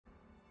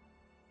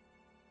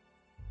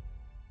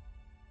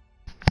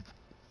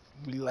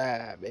We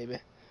live, baby.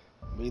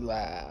 We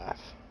live.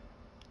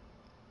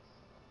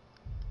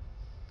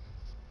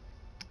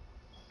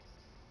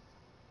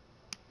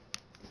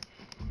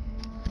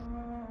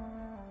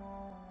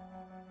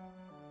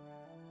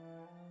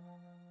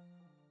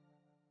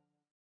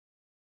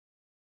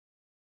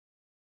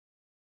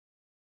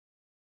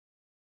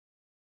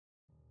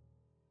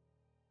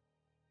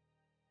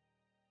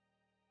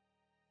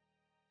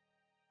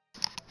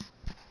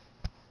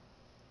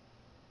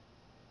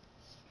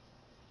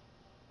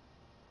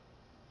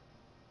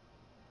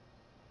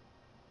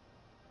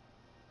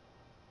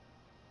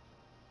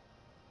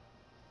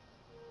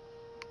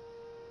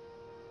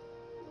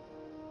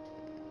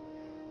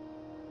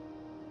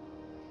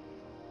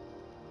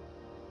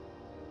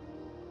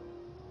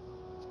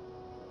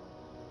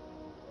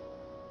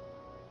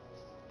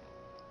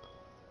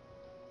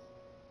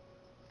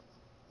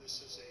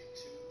 This is a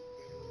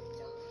two-bedroom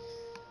apartment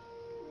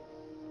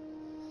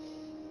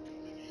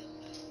coming in now.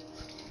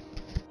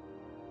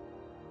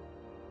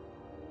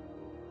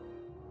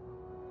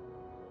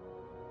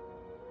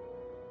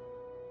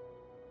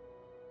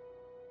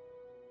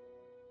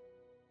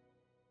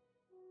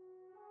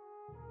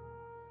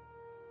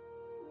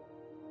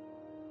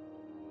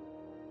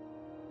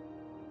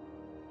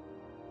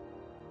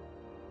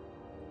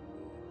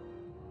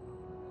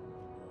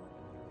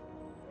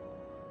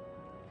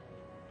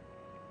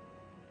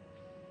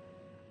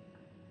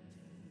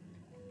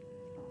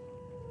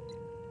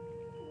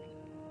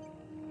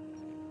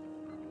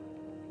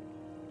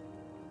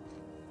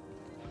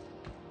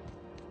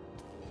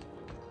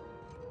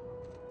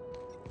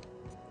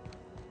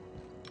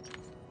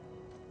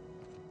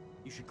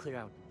 You should clear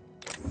out.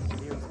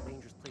 Here is a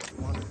dangerous place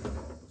to wander until we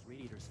get those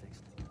radiators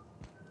fixed.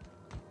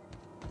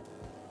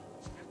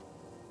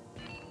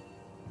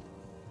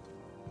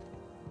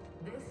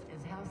 This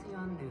is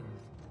Halcyon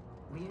News.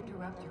 We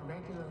interrupt your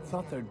regularly...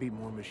 Thought there'd be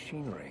more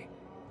machinery.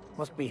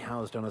 Must be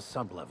housed on a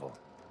sub-level.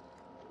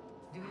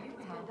 Do you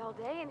Spend all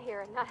day in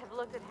here and not have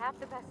looked at half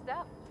the best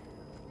stuff.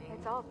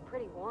 It's all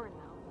pretty worn,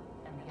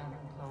 though. and the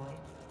unemployed?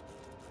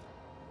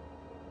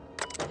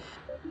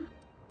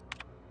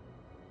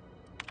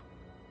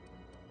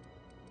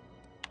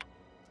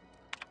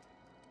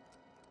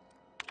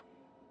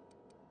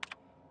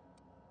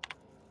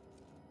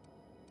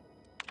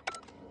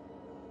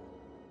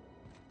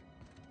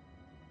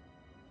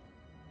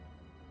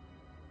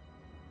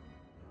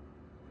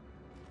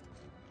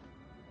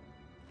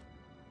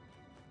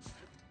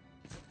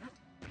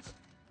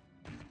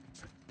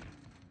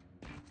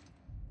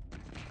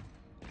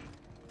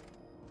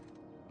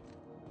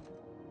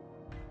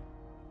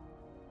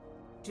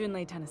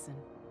 Junlei Tennyson.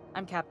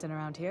 I'm captain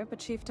around here, but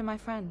chief to my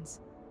friends.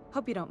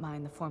 Hope you don't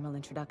mind the formal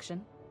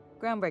introduction.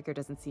 Groundbreaker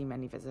doesn't see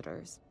many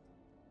visitors.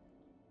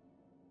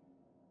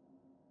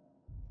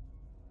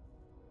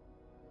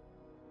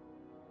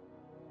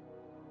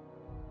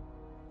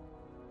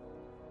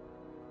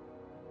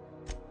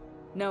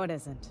 No, it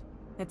isn't.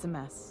 It's a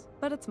mess.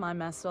 But it's my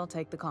mess, so I'll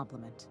take the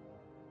compliment.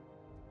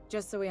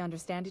 Just so we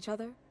understand each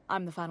other,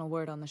 I'm the final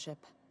word on the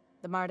ship.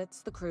 The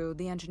Mardits, the crew,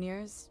 the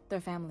engineers,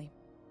 their family.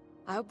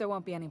 I hope there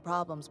won't be any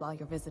problems while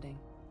you're visiting.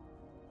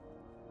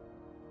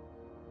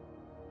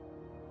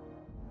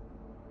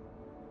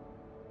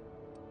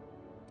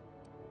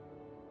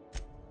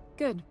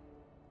 Good.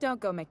 Don't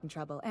go making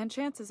trouble, and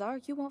chances are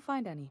you won't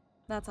find any.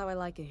 That's how I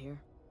like it here.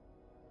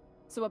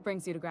 So what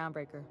brings you to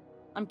Groundbreaker?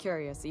 I'm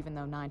curious, even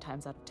though 9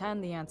 times out of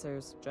 10 the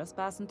answer's just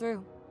passing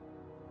through.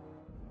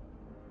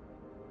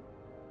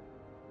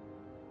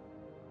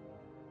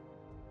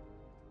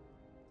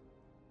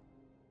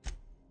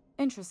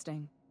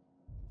 Interesting.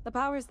 The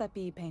powers that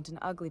be paint an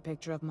ugly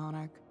picture of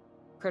Monarch.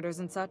 Critters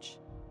and such.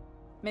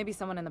 Maybe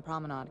someone in the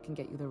promenade can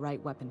get you the right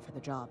weapon for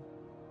the job.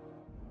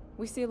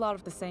 We see a lot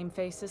of the same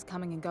faces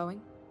coming and going.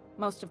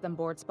 Most of them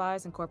board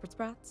spies and corporate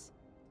sprats.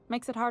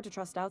 Makes it hard to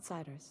trust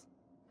outsiders.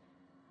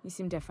 You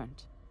seem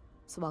different,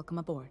 so welcome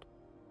aboard.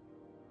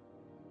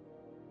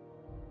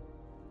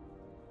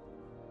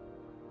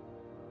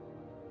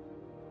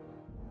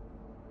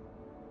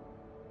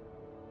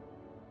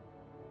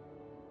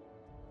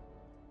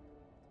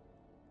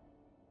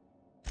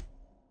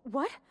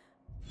 What?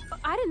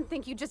 I didn't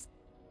think you just...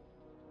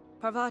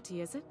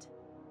 Parvati, is it?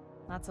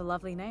 That's a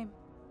lovely name.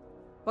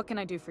 What can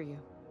I do for you?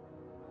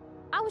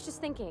 I was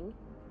just thinking,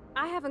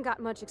 I haven't got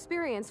much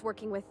experience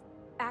working with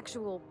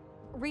actual,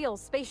 real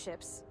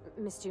spaceships,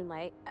 Miss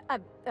Junlei.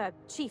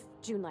 Chief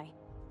Junlei.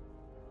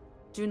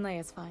 Junlei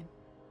is fine.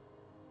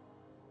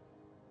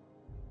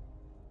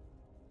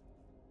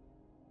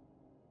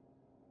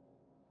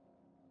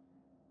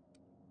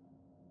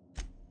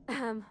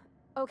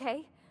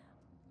 Okay.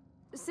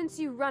 Since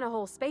you run a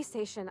whole space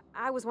station,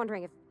 I was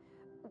wondering if...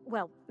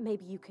 Well,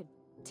 maybe you could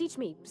teach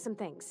me some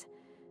things.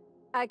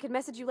 I could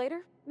message you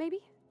later,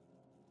 maybe?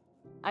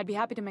 I'd be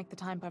happy to make the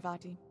time,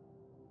 Parvati.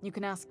 You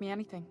can ask me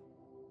anything.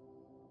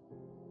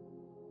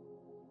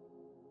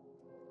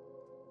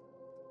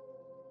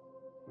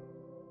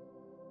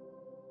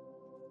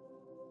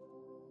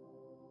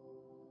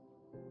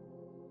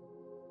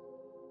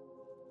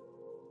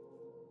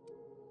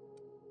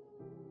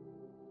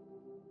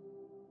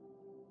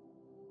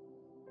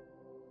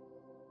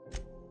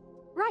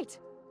 Right.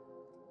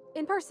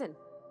 In person.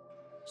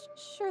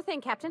 Sure thing,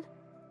 Captain.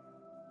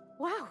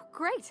 Wow,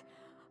 great.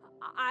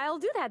 I'll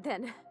do that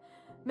then.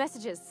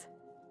 Messages.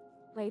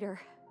 Later.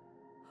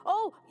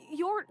 Oh,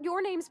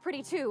 your name's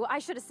pretty too. I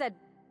should have said...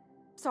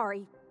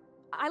 Sorry.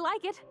 I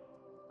like it.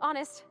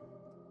 Honest.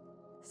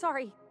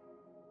 Sorry.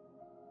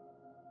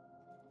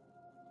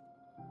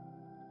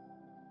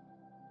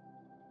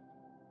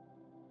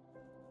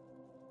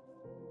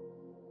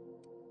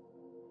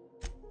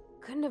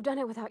 Couldn't have done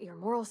it without your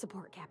moral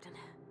support, Captain.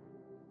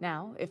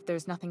 Now, if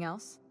there's nothing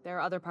else, there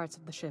are other parts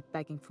of the ship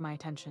begging for my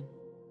attention.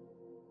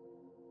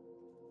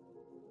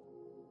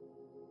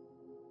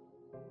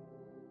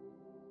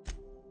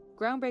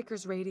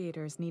 Groundbreaker's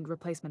radiators need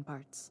replacement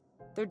parts.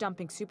 They're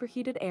dumping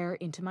superheated air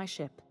into my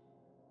ship.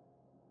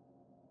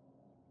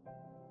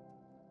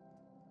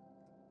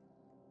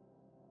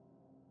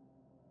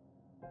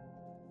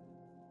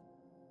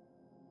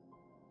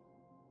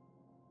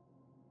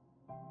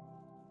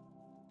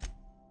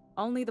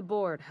 Only the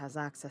board has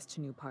access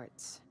to new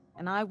parts,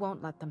 and I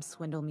won't let them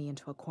swindle me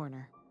into a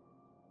corner.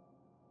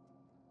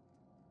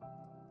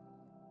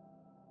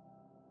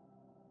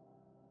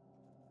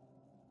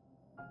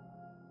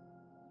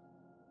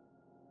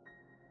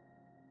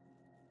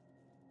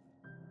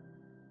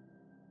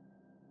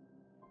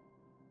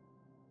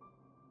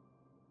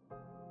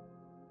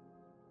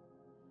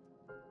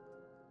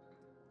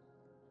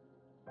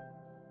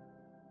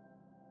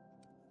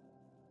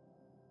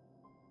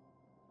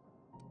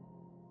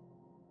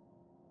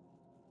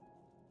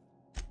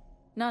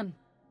 None.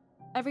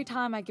 Every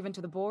time I give in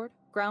to the board,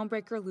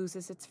 Groundbreaker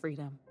loses its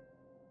freedom.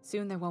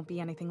 Soon there won't be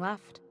anything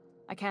left.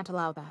 I can't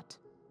allow that.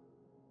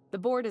 The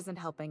board isn't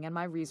helping and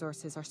my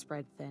resources are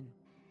spread thin.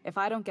 If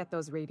I don't get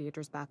those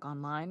radiators back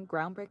online,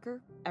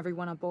 Groundbreaker,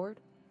 everyone on board,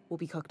 will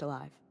be cooked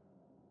alive.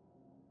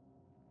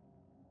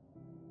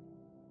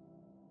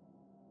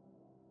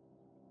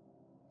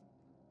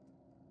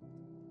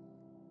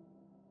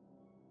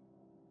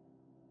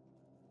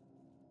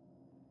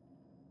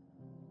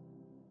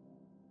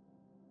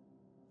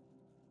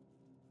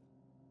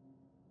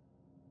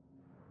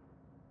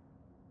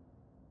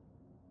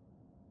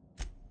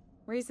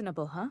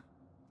 Reasonable, huh?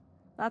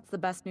 That's the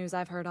best news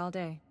I've heard all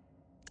day.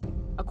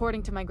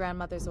 According to my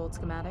grandmother's old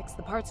schematics,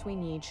 the parts we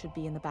need should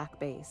be in the back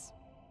bays.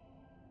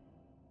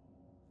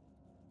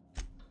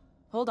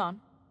 Hold on.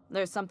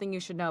 There's something you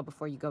should know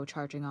before you go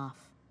charging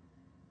off.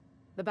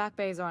 The back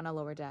bays are on a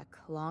lower deck,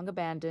 long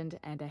abandoned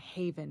and a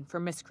haven for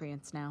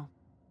miscreants now.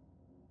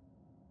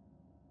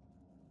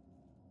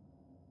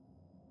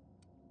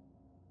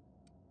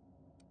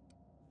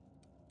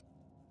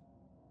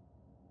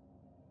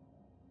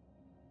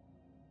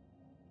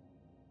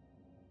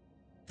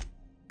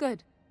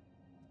 Good.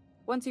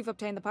 Once you've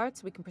obtained the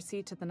parts, we can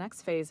proceed to the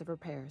next phase of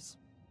repairs.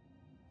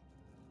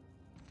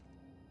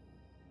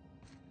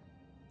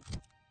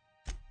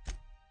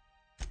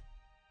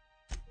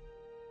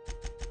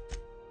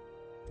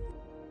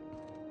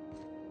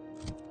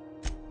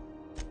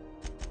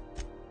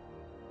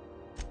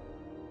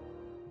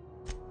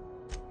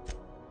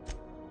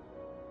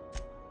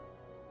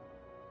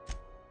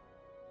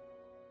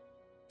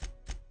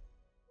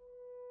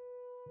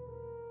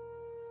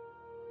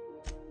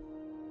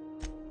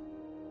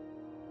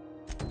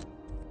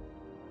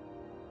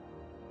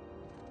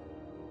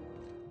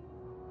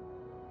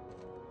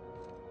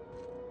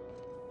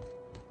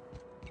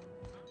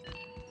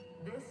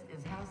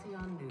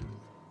 News.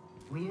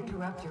 We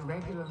interrupt your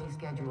regularly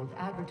scheduled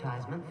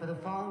advertisement for the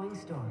following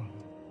story.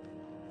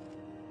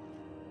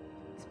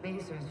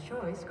 Spacer's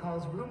Choice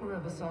calls rumor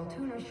of a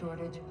Saltuna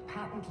shortage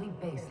patently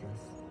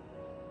baseless.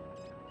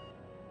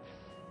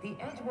 The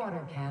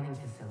Edgewater canning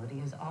facility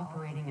is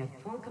operating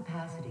at full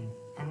capacity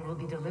and will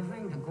be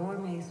delivering the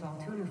gourmet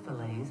Saltuna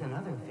fillets and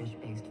other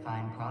fish-based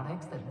fine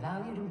products that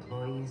valued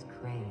employees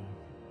crave.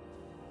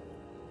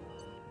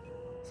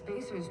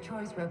 Spacer's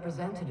Choice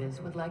representatives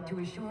would like to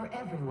assure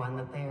everyone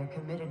that they are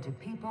committed to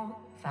people,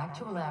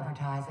 factual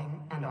advertising,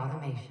 and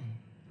automation.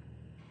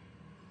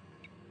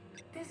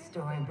 This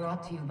story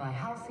brought to you by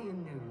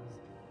Halcyon News.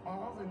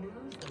 All the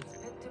news that's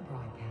fit to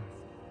broadcast.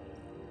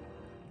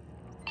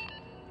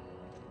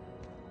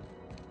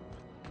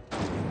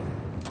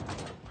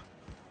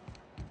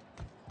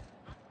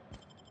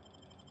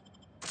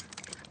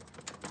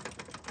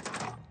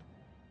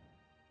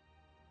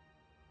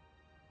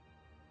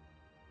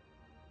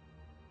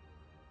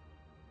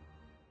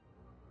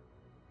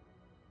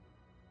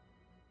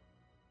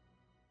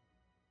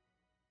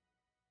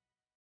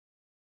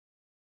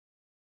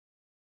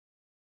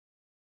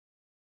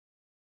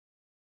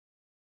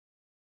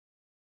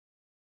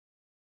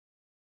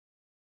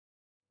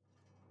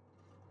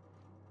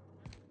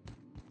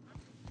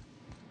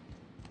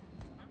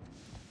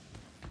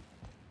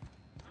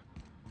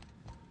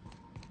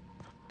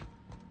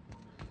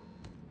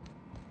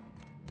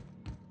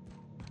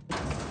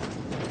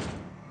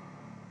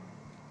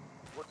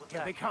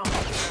 Here they come.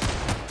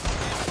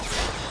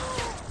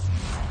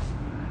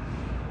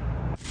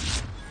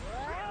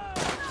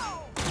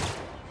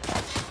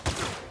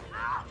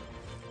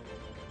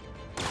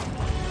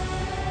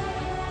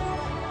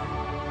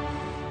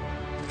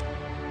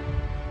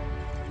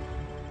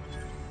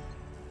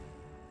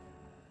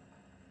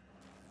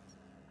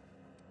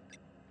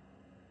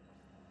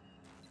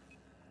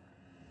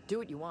 Do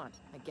what you want,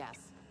 I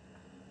guess.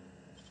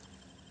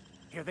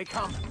 Here they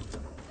come.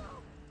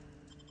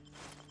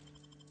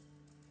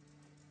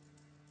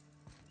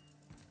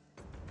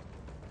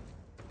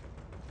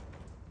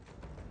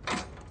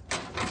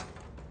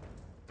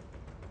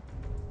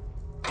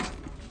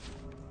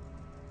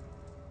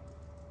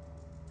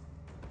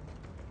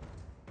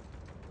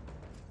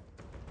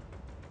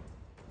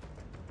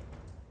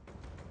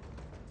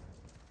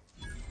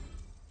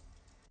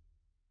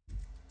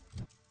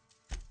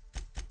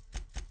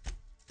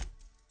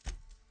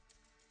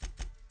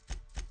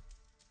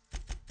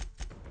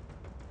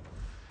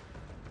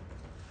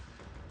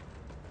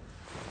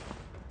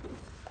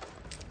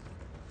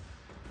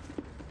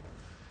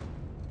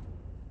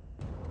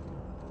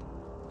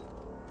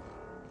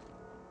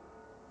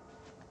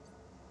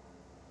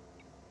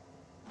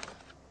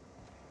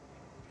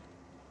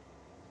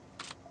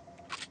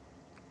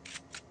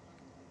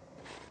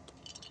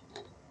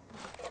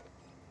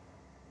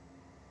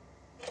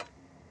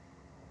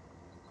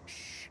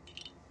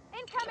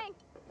 Incoming!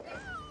 No!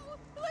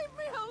 Leave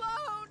me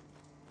alone!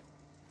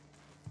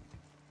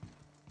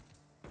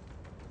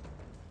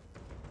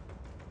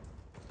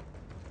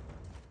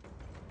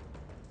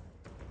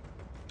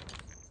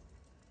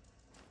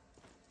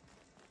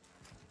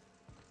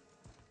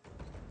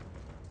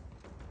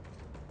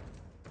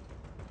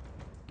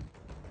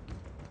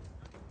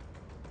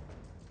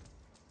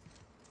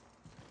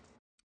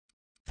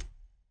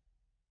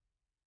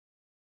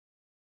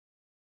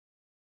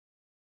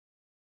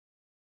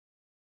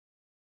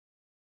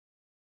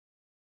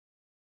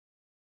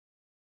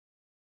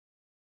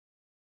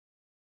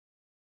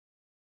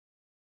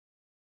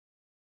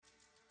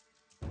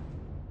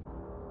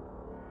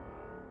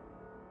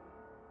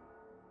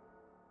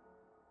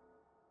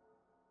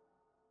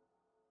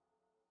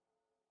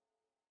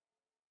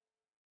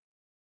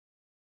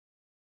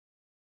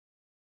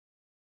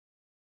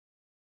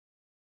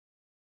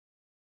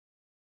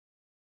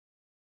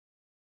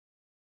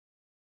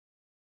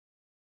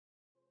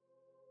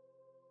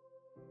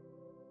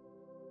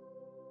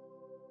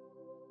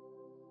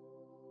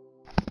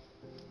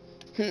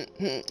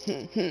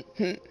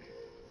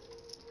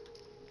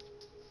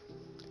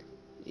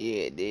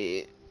 Yeah, it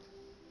did.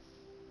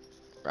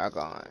 Rock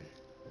on.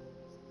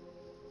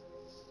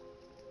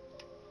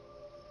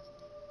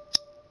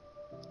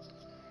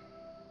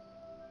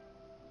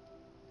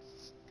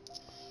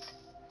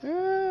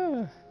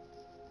 Ah.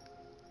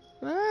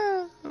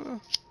 Ah.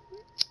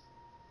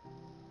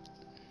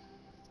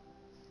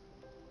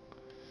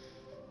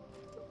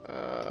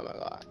 Oh my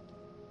god.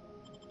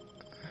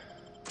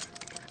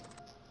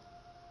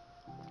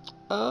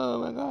 Oh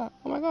my god.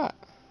 Oh my god.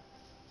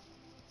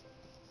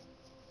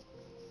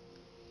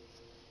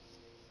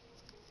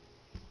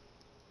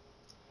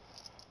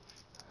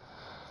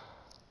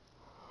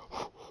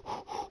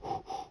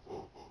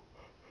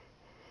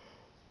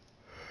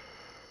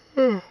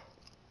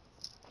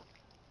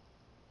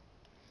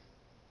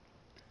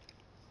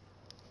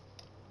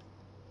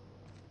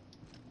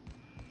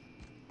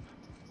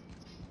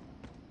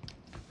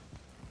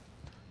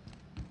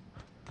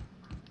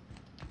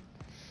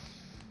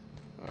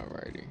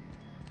 Alrighty.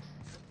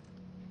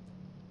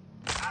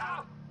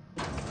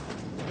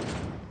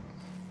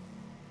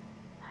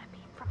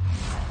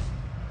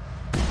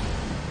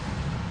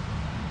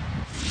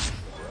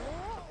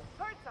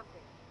 Heard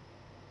something.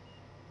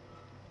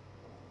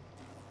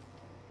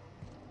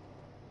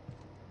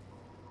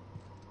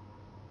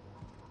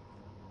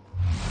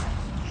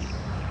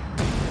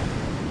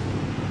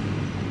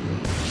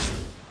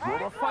 We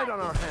have a fight on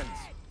our hands.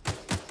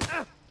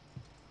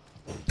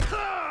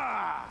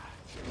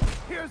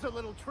 Here's a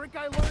little trick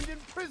I learned in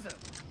prison.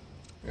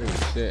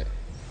 Oh shit.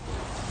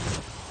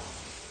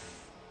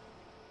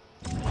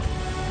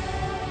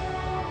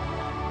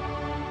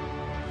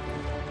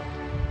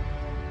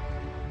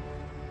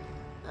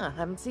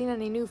 Haven't seen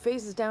any new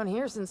faces down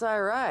here since I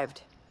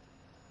arrived.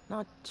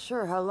 Not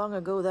sure how long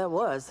ago that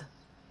was.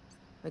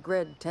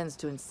 McRed tends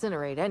to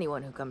incinerate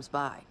anyone who comes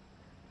by.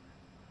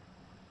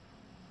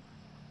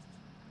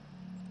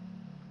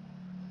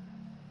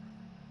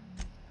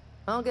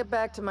 I'll get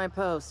back to my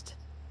post.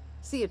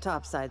 See you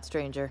topside,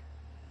 stranger.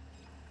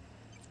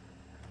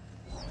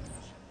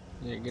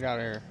 Yeah, get out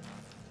of here.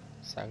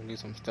 So I can do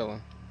some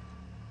stealing.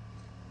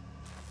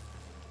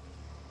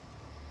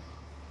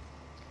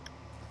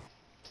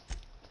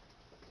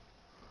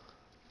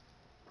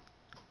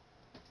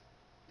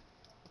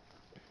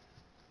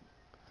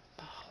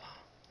 How long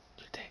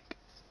do you think?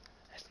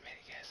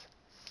 Estimated guess.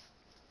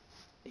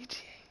 ETA.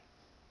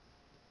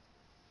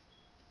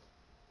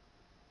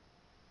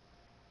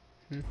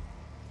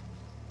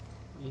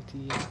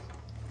 ETA.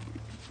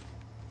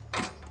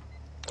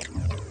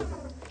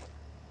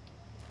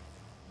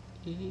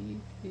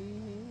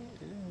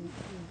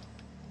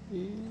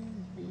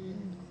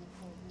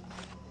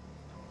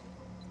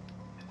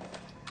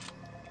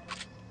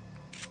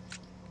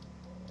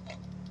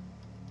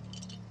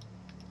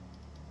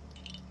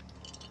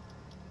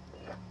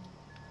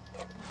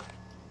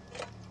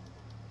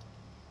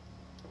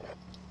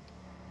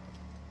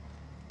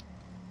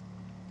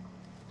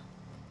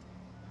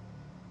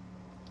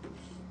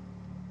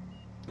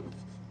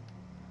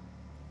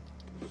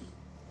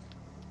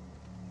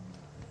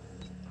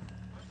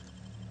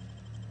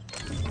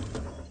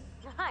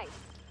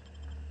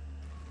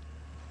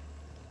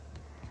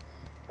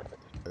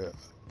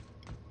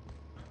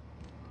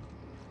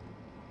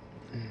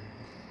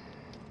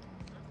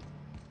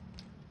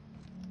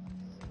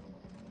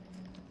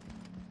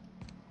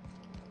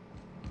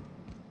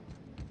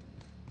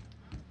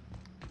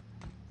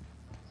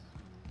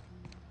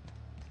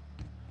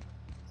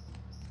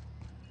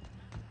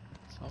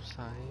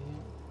 Outside.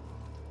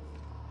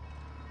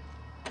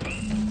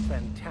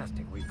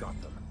 Fantastic, we've got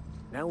them.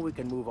 Now we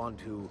can move on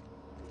to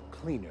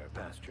cleaner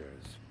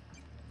pastures.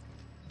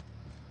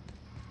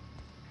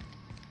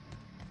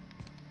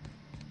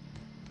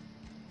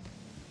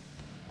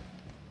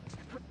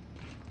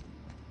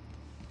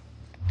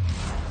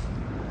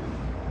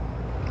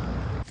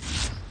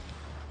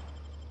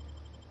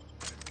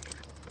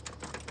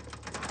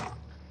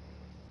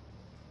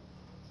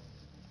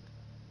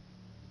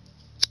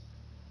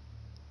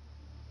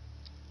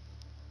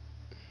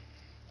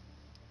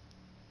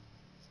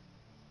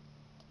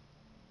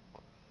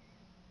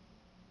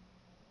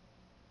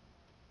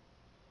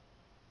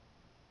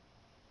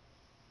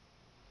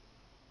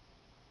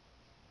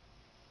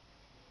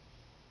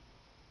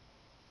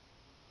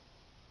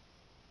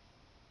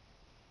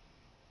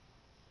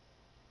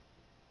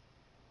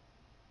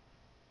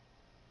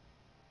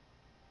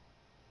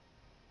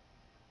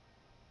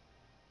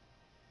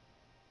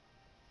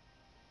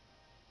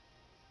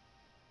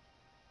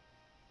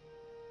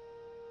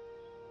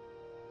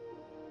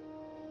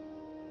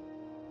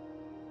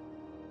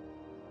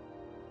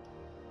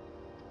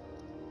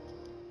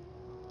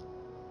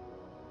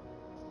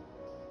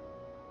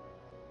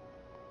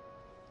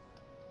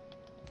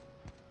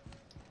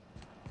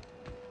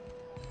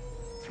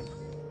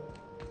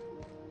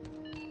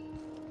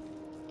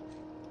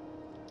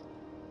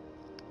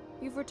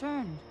 You've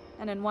returned,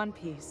 and in one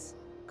piece.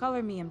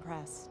 Color me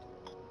impressed.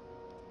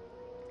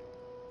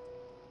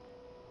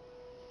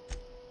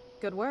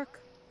 Good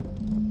work.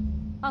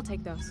 I'll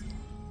take those.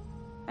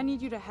 I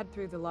need you to head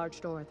through the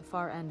large door at the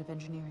far end of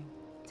engineering.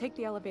 Take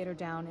the elevator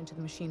down into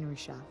the machinery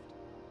shaft.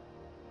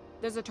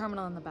 There's a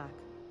terminal in the back.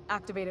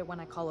 Activate it when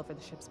I call over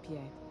the ship's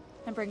PA.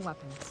 And bring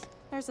weapons.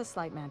 There's a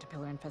slight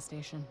mantipillar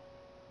infestation.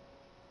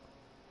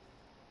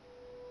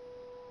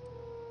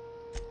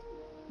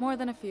 More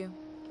than a few.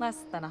 Less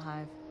than a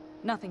hive.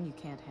 Nothing you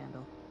can't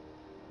handle.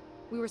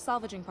 We were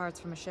salvaging parts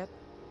from a ship.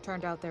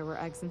 Turned out there were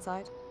eggs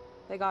inside.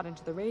 They got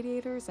into the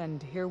radiators,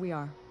 and here we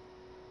are.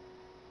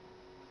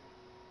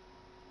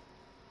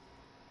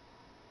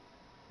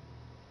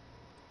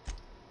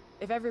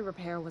 If every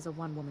repair was a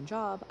one-woman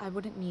job, I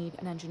wouldn't need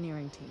an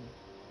engineering team.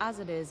 As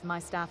it is, my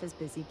staff is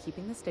busy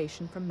keeping the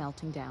station from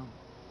melting down.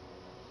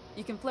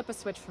 You can flip a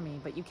switch for me,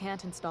 but you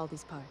can't install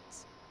these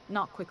parts.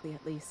 Not quickly,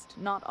 at least.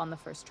 Not on the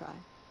first try.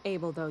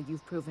 Able though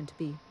you've proven to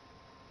be.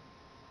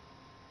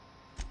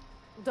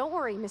 Don't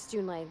worry, Miss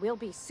Junlei. We'll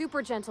be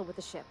super gentle with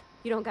the ship.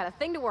 You don't got a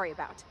thing to worry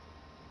about.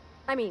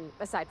 I mean,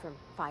 aside from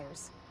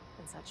fires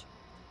and such.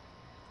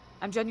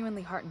 I'm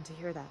genuinely heartened to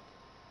hear that.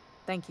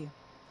 Thank you.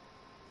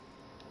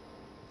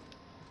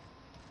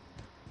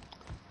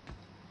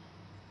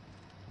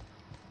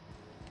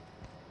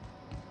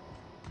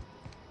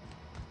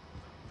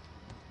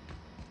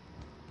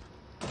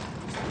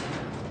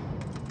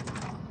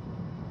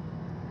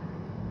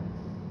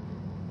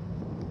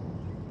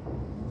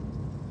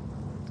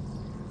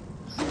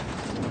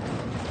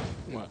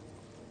 What?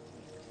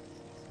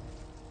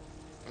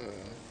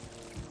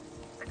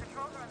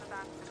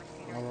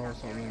 I'll roll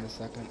something in a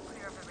second.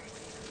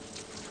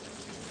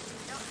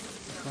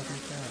 What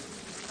is that?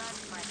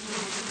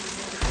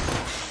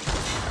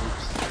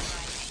 Oops.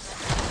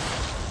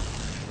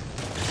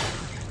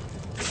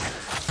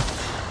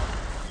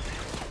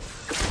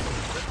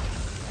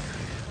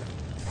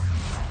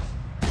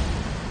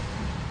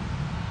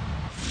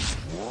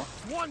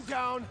 One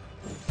down!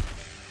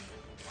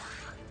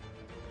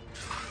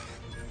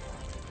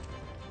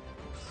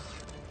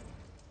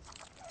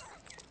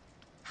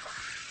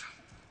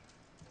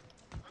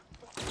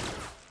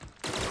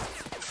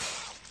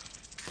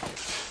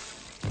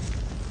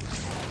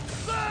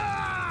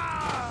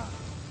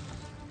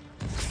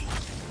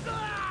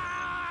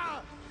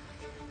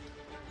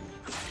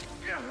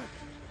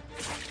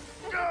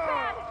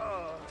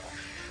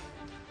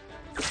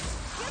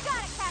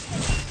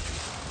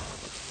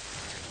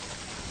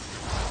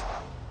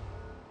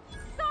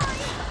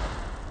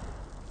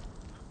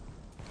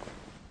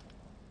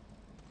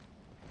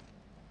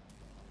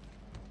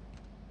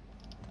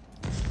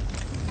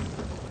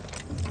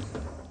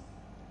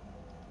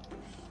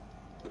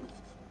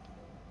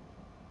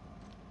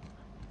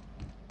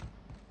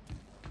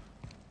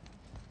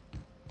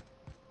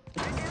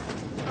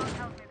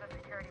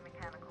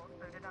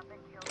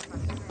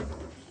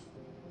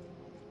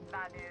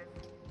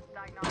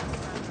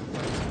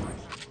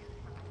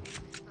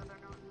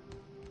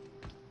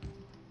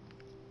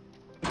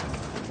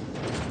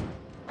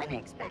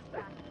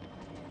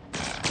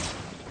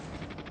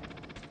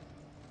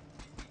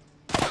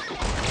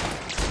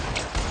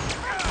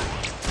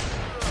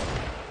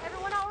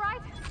 Everyone all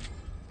right?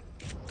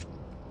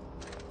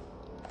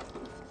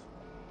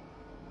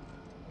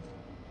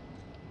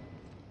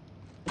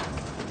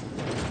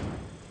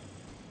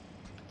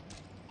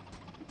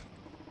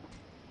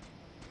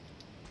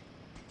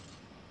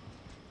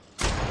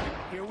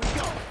 Here we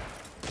go!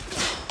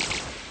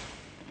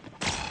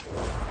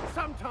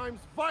 Sometimes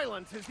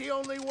violence is the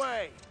only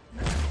way!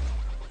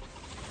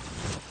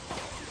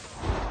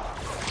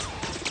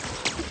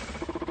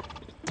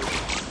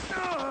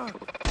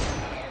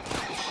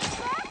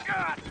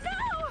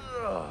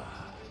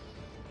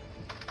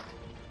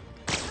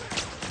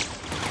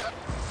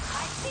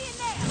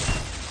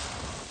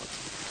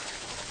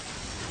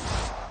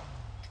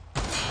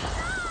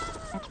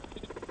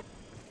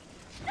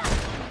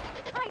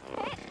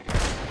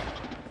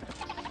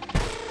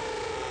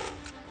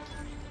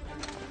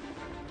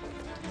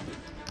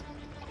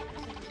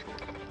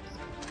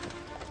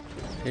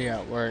 He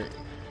got work.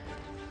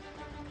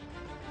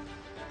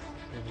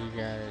 If you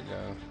got it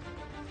though.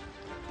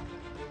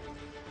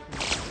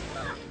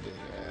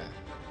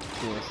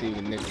 You wanna see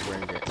the nigga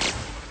bring it.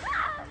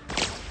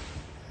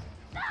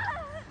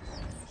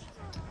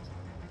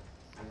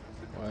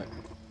 What?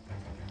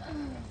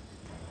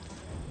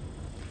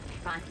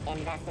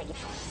 Investigate.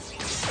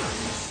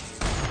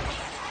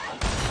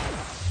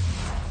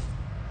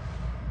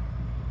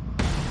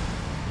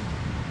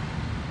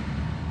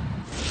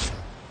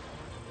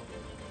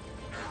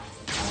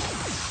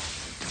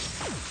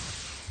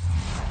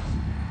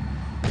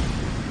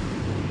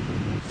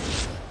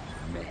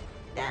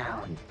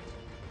 Down.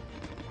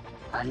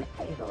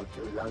 Unable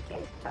to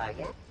locate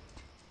target.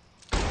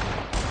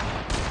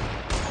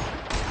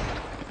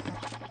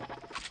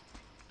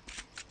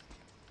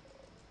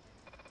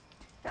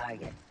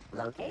 Target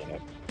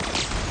located.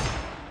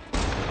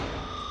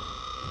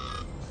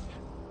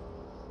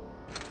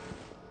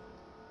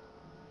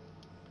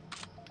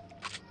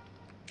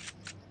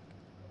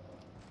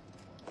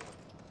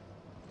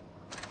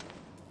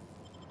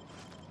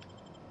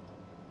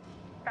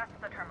 That's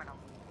the terminal.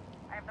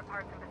 I have the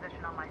parts in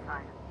position on my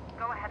side.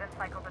 Go ahead and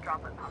cycle the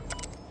droplet pump.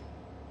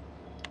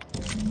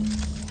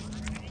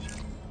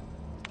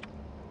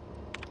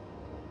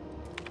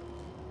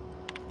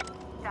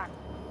 Done.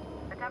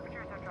 The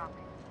temperatures are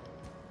dropping.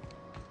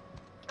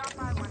 Stop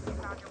by once you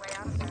found your way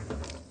out of there.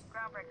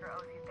 Groundbreaker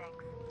owes you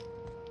thanks.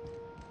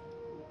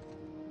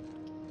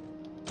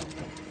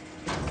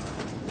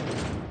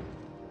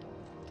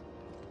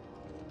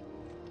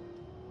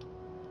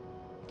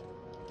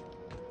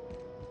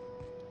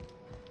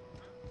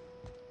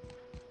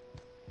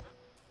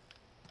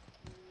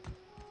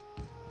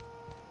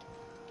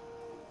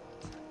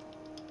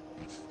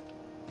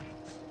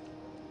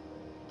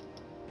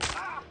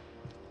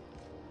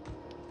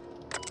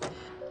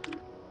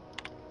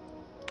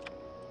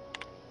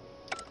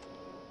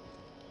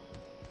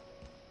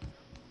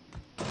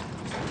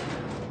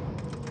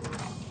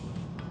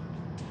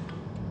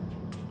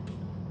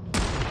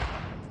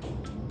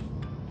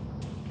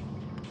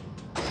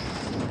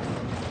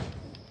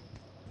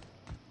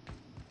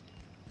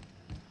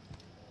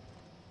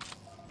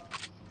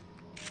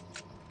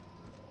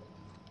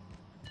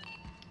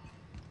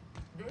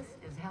 This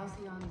is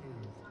Halcyon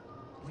News.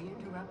 We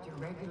interrupt your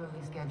regularly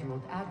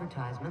scheduled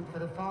advertisement for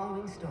the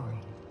following story.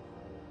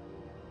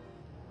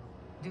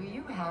 Do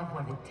you have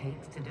what it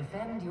takes to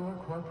defend your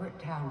corporate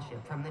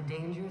township from the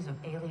dangers of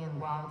alien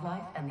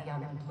wildlife and the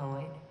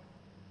unemployed?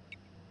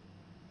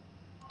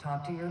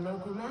 Talk to your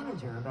local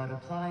manager about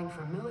applying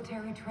for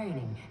military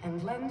training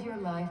and lend your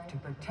life to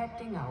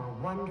protecting our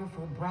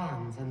wonderful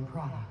brands and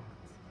products.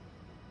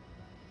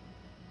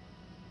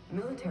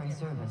 Military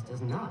service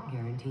does not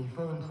guarantee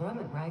full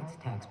employment rights,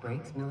 tax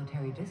breaks,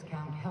 military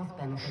discount, health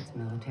benefits,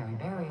 military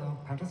burial,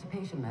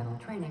 participation medal,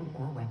 training,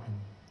 or weapon.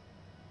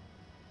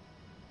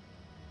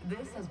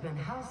 This has been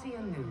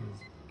Halcyon News,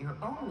 your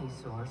only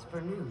source for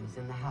news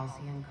in the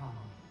Halcyon column.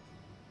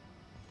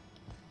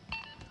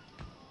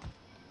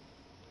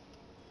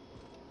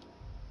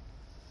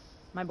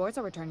 My boards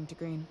are returning to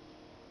green.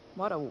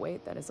 What a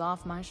weight that is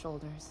off my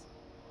shoulders.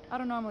 I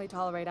don't normally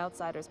tolerate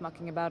outsiders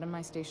mucking about in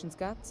my station's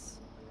guts,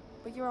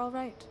 but you're all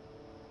right.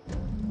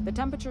 The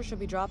temperature should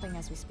be dropping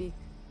as we speak.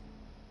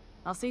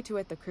 I'll see to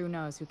it the crew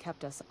knows who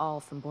kept us all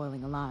from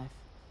boiling alive.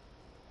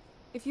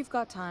 If you've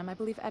got time, I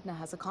believe Edna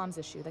has a comms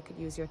issue that could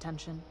use your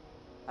attention.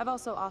 I've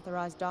also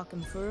authorized Doc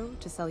and Furu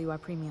to sell you our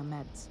premium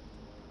meds.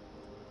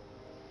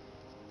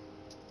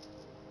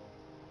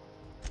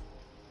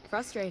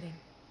 Frustrating.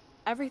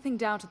 Everything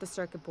down to the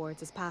circuit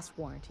boards is past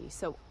warranty,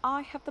 so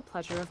I have the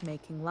pleasure of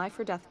making life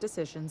or death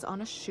decisions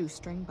on a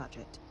shoestring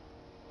budget.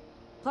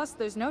 Plus,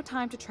 there's no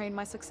time to train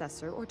my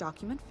successor or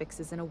document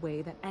fixes in a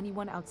way that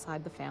anyone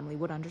outside the family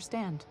would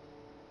understand.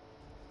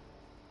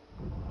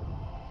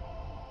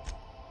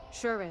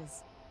 Sure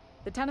is.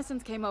 The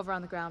Tennysons came over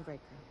on the Groundbreaker.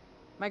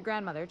 My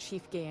grandmother,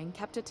 Chief Gayan,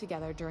 kept it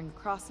together during the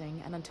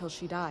crossing and until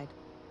she died.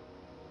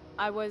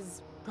 I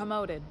was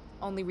promoted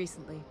only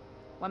recently,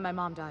 when my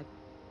mom died.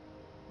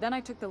 Then I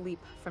took the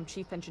leap from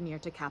chief engineer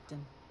to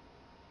captain.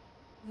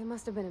 They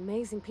must have been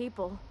amazing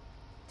people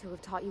to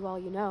have taught you all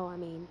you know, I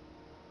mean,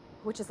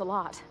 which is a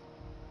lot.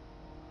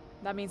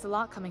 That means a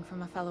lot coming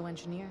from a fellow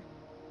engineer.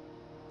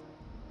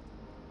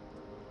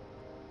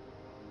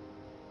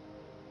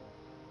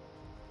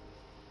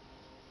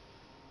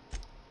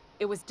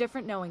 It was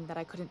different knowing that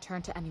I couldn't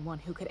turn to anyone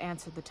who could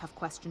answer the tough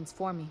questions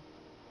for me.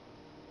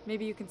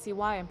 Maybe you can see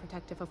why I'm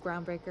protective of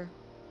Groundbreaker.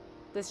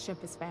 This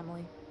ship is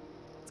family.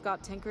 It's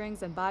got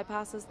tinkerings and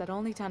bypasses that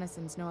only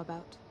Tennysons know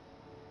about.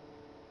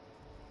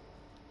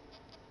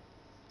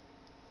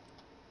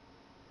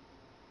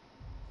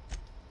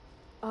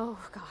 Oh,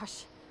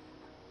 gosh.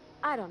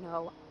 I don't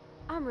know.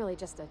 I'm really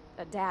just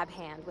a dab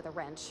hand with a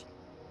wrench.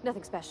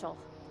 Nothing special.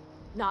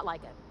 Not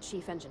like a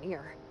chief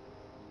engineer.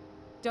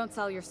 Don't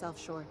sell yourself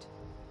short.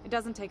 It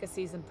doesn't take a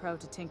seasoned pro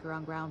to tinker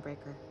on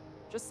Groundbreaker.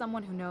 Just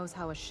someone who knows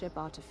how a ship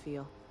ought to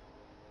feel.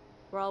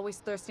 We're always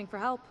thirsting for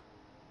help.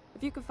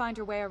 If you could find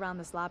your way around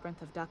this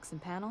labyrinth of ducts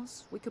and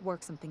panels, we could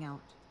work something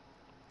out.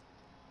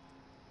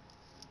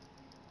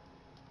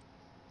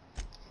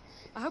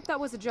 I hope that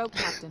was a joke,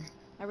 Captain.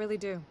 I really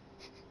do.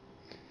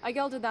 I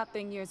gelded that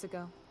thing years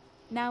ago.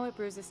 Now it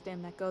brews a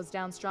stem that goes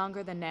down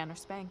stronger than Nan or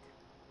Spank.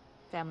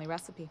 Family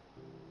recipe.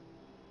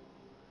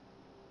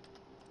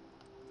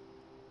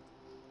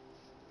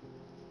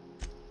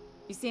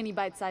 You see any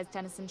bite-sized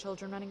Tennyson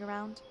children running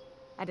around?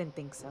 I didn't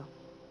think so.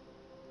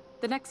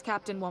 The next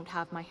captain won't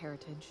have my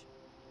heritage.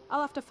 I'll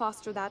have to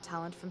foster that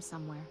talent from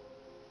somewhere.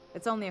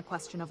 It's only a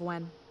question of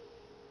when.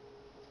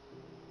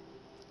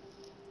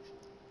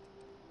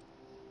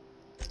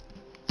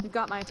 You've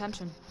got my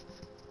attention.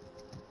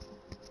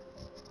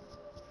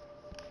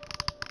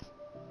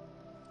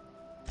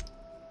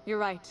 You're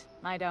right,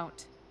 I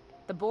don't.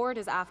 The board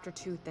is after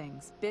two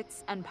things,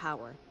 bits and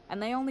power,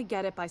 and they only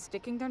get it by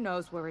sticking their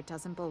nose where it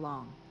doesn't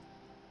belong.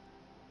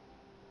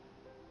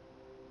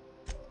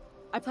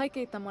 I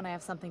placate them when I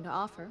have something to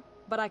offer,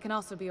 but I can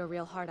also be a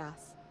real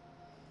hard-ass.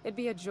 It'd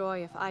be a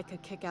joy if I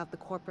could kick out the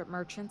corporate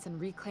merchants and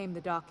reclaim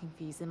the docking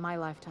fees in my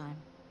lifetime.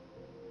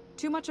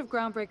 Too much of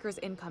Groundbreaker's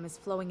income is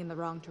flowing in the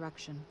wrong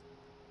direction.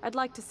 I'd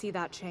like to see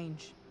that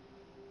change.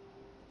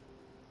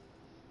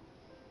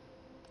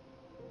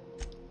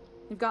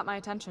 You've got my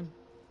attention.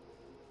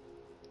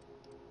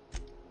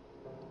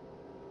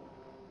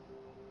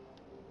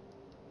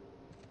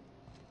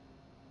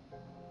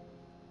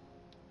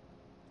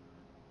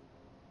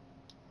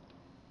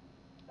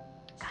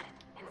 Got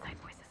it. Inside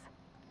voices.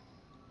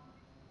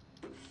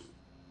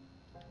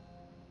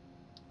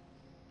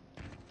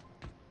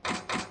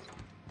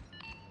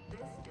 This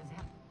is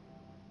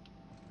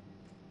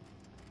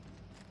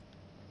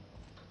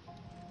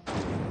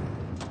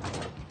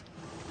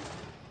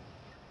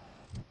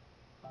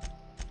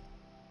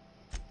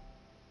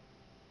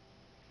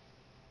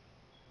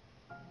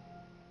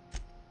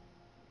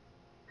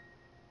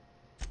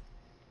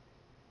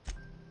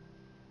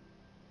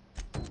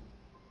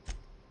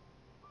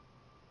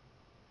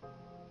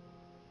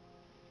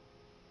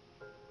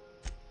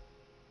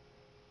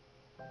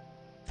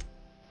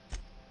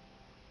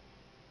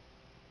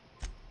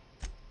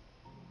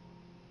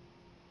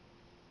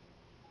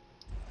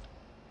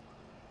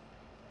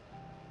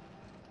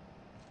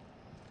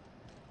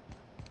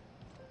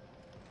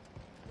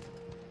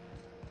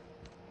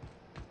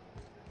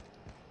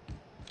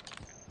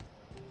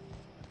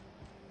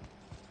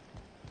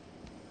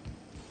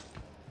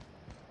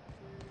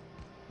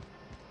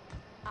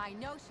I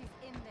know she's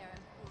in there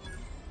and fooling.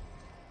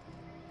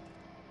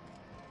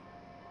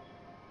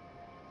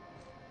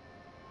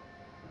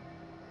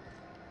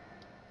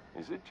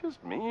 Is it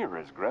just me, or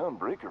is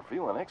Groundbreaker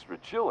feeling extra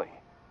chilly?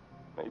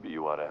 Maybe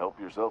you ought to help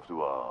yourself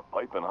to a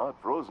piping hot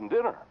frozen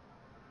dinner.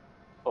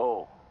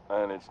 Oh,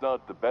 and it's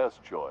not the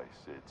best choice,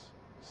 it's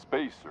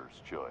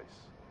Spacer's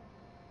choice.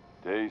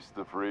 Taste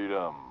the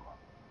freedom.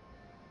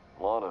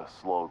 A lot of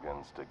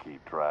slogans to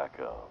keep track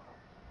of.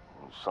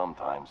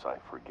 Sometimes I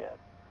forget.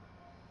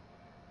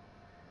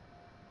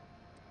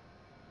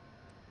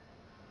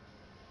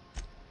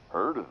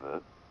 Heard of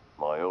it?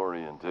 My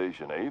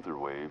orientation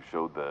aetherwave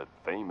showed that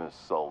famous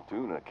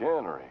Saltuna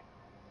cannery,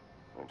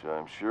 which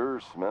I'm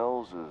sure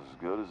smells as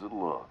good as it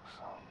looks.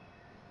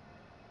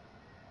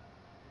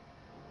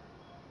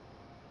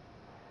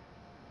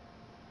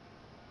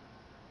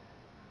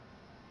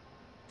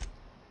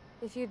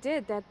 If you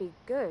did, that'd be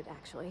good,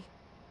 actually.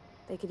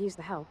 They could use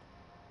the help.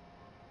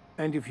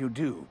 And if you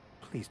do,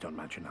 please don't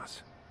mention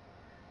us.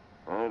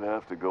 I'd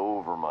have to go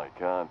over my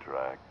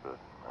contract, but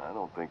I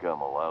don't think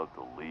I'm allowed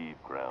to leave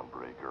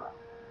Groundbreaker.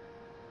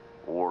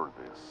 Or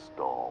this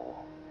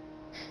stall.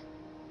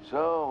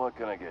 So, what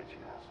can I get you?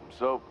 Some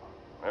soap?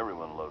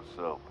 Everyone loves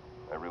soap.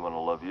 Everyone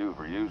will love you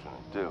for using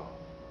it, too.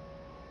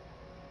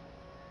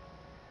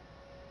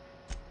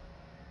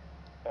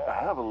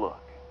 Have a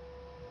look.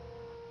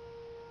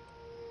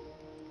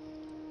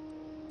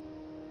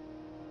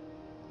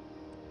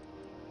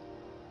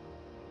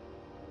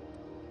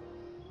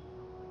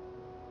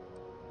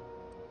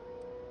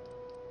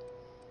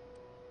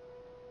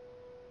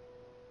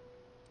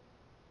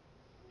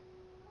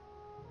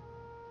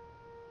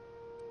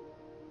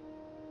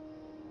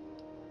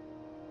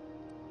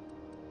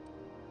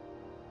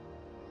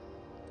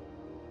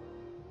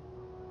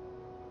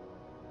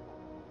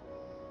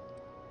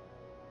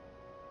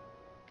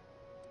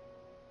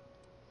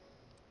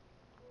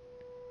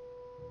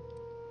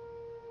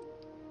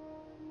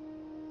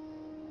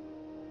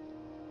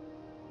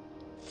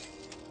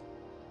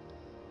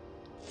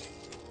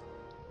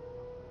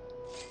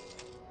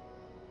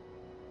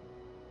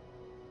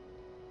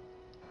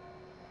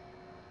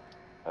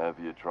 Have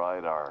you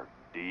tried our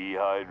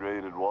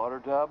dehydrated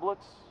water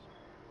tablets?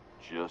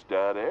 Just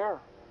add air.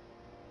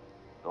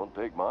 Don't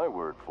take my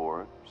word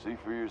for it. See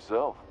for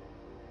yourself.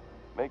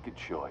 Make a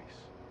choice.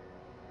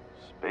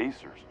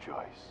 Spacer's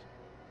choice.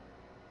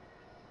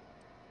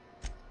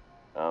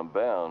 I'm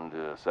bound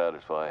to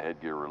satisfy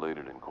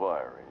headgear-related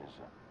inquiries.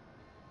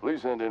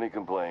 Please send any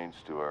complaints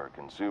to our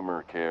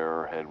Consumer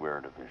Care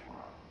Headwear Division.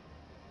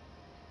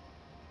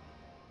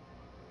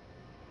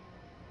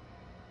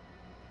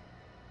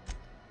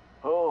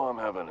 Oh, I'm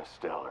having a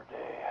stellar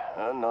day.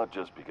 Not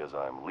just because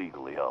I'm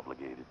legally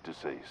obligated to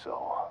say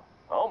so.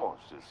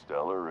 Almost as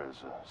stellar as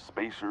a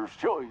Spacer's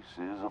Choice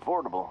is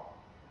affordable.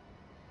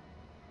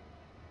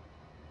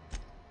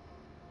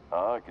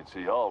 I can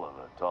see all of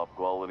the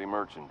top-quality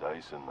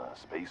merchandise in the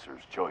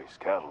Spacer's Choice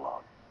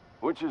catalog,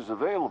 which is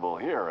available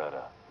here at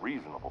a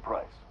reasonable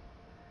price.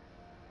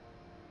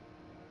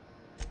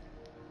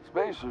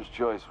 Spacer's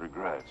Choice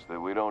regrets that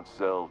we don't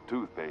sell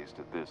toothpaste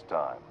at this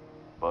time,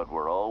 but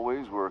we're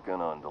always working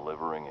on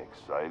delivering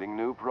exciting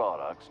new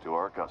products to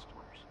our customers.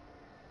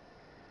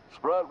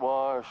 Sprat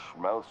Wash,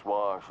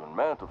 Mouthwash, and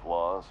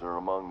Mantafloss are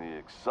among the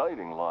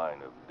exciting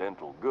line of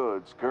dental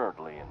goods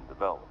currently in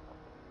development.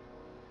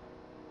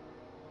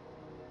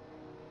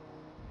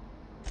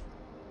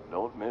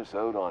 Don't miss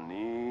out on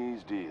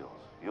these deals.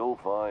 You'll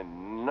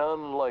find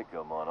none like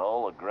them on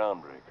all of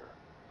Groundbreaker,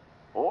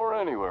 or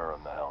anywhere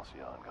in the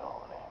Halcyon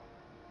colony.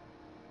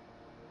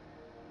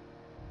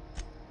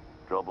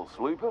 Trouble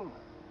sleeping?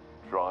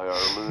 Try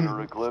our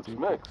Lunar Eclipse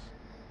mix.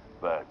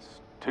 That's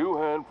 2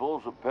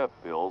 handfuls of pep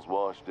pills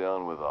washed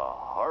down with a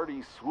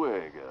hearty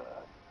swig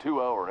of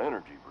 2-hour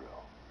energy brew.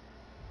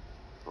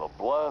 The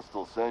blast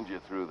will send you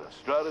through the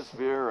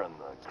stratosphere, and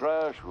the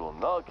crash will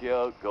knock you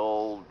out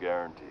cold,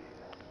 guaranteed.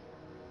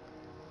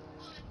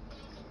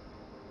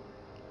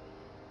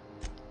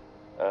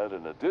 Add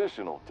an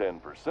additional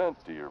 10%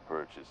 to your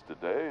purchase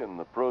today, and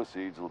the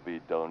proceeds will be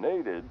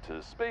donated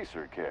to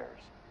Spacer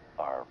Cares,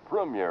 our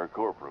premier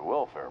corporate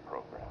welfare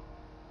program.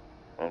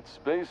 At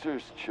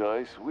Spacer's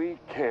Choice, we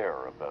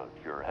care about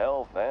your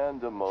health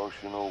and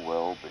emotional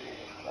well-being.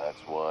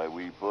 That's why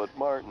we put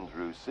Martin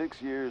through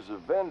 6 years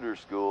of vendor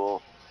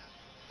school,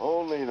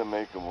 only to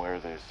make him wear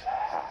this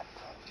hat.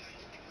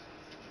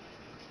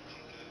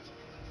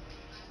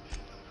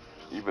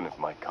 Even if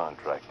my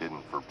contract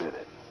didn't forbid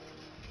it,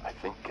 I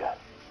think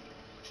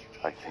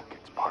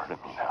it's part of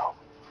me now.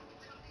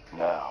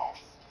 Now,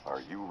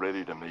 are you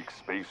ready to make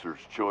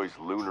Spacer's Choice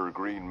Lunar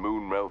Green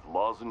Moonmouth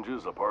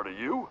lozenges a part of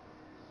you?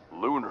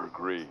 Lunar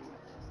Green,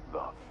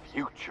 the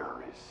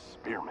future is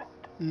spearmint.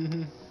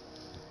 You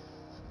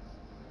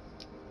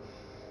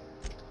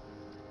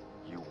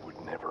would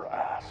never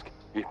ask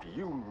if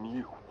you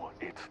knew what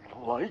it's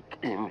like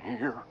in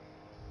here.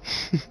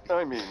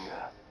 I mean,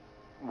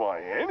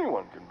 why,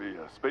 anyone can be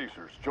a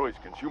Spacer's Choice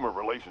Consumer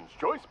Relations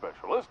Choice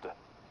Specialist.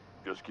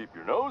 Just keep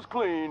your nose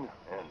clean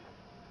and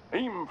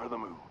aim for the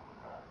moon.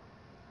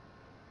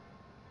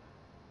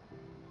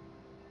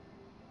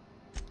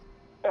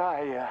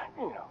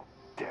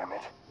 Damn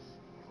it.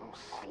 No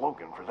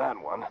slogan for that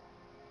one.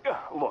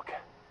 Look,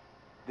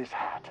 this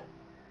hat,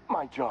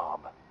 my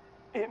job,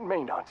 it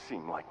may not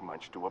seem like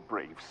much to a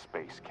brave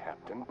space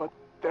captain, but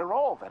they're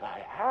all that I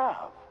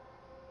have.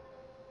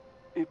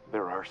 If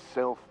there are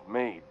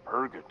self-made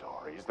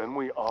purgatories, then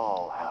we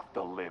all have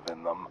to live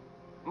in them.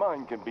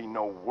 Mine can be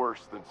no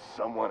worse than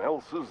someone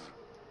else's.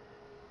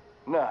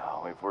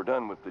 Now, if we're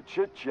done with the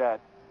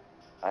chit-chat,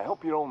 I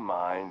hope you don't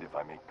mind if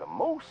I make the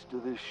most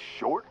of this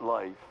short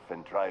life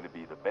and try to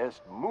be the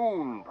best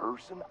moon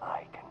person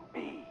I can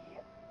be.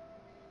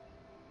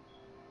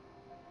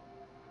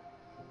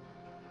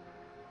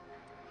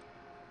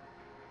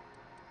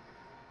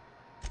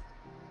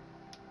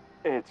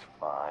 It's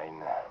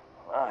fine.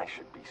 I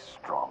should be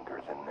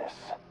stronger than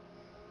this.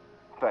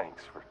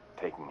 Thanks for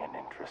taking an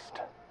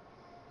interest.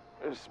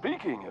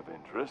 Speaking of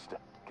interest,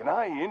 can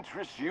I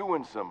interest you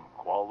in some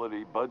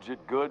quality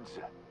budget goods?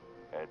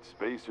 At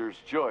Spacer's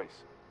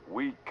Choice,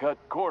 we cut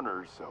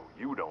corners so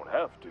you don't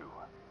have to.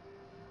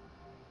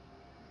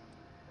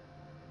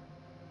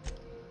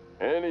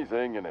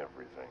 Anything and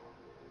everything.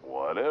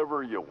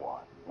 Whatever you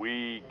want,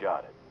 we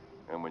got it.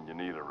 And when you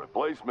need a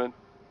replacement,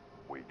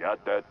 we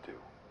got that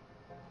too.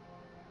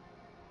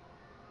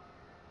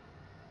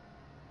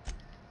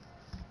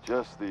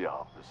 Just the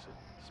opposite.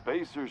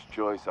 Spacer's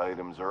Choice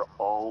items are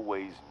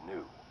always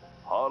new,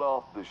 hot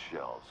off the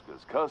shelves,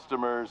 because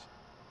customers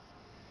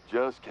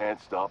just can't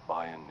stop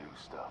buying new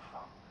stuff.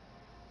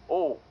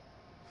 Oh,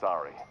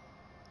 sorry.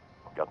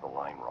 Got the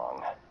line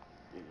wrong.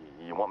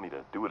 You want me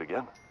to do it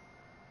again?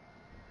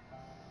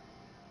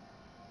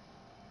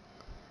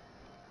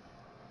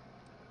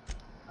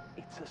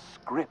 It's a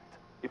script.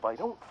 If I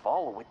don't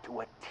follow it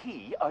to a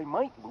T, I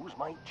might lose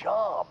my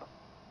job.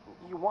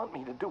 You want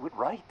me to do it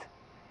right?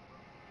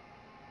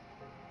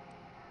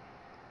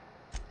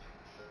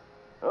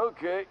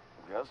 Okay,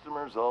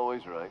 customer's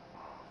always right.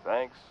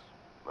 Thanks.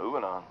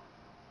 Moving on.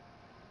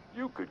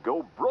 You could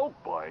go broke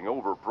buying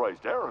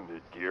overpriced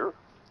Aramid gear,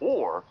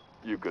 or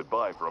you could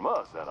buy from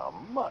us at a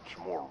much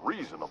more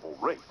reasonable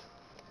rate.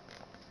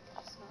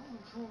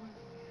 Smell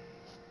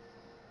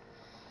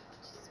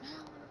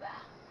in the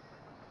back.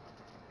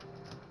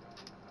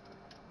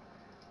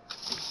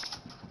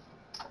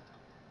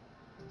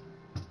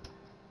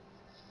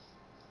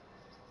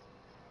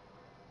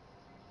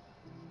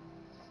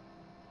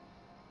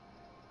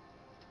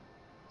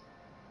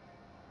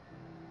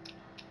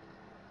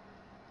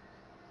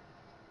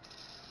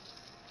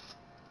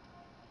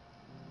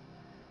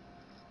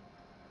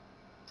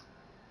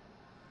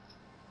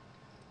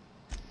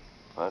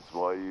 That's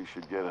why you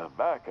should get a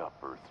backup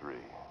or 3.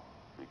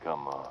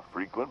 Become a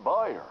frequent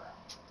buyer.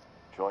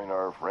 Join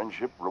our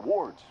Friendship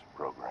Rewards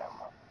program.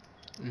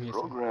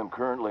 Program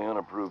currently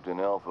unapproved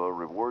in Alpha.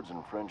 Rewards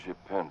and friendship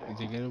pending.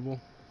 Is it gettable?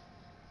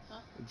 Huh?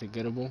 Is it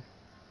gettable?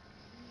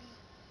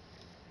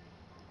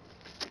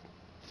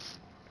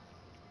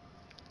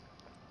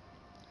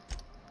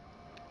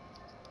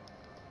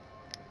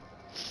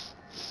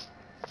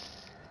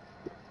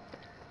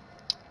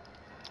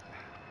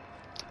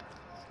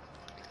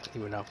 He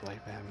went off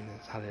like 5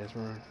 minutes. How did this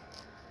run?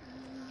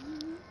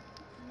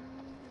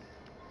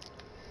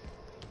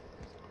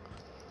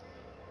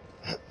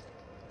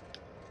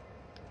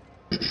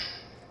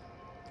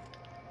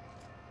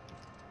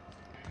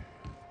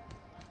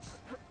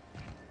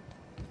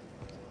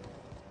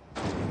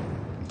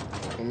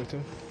 Want me to?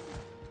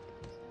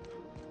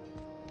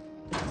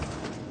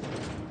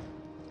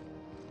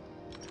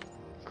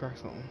 Crack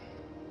something.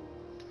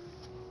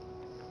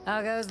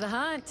 How goes the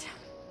hunt?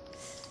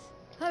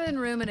 I've been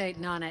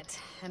ruminating on it,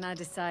 and I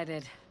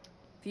decided,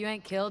 if you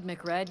ain't killed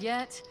McRed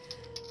yet,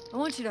 I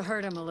want you to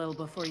hurt him a little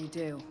before you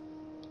do.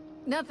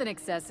 Nothing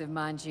excessive,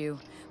 mind you,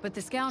 but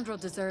the scoundrel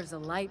deserves a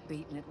light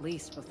beating at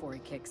least before he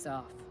kicks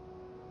off.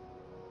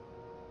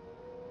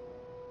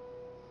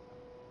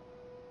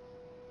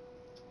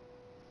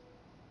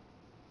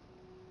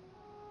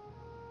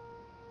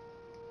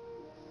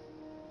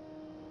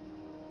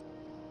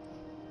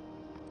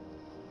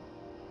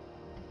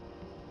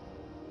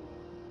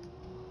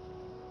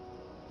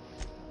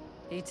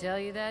 He tell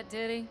you that,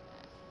 did he?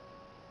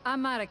 I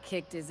might have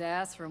kicked his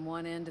ass from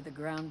one end of the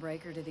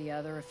groundbreaker to the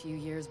other a few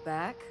years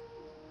back.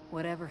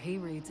 Whatever he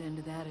reads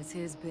into that is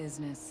his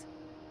business.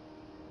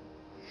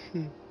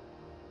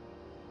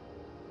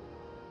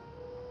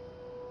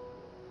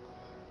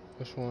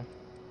 Which one?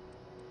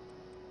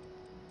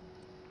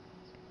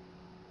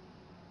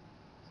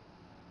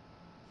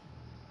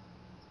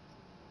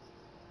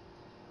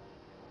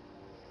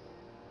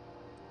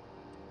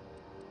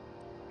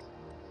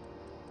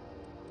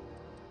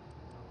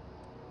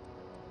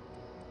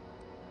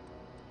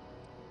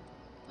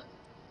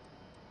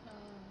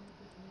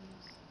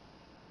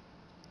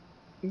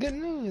 Good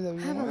news,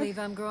 everyone. I believe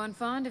I'm growing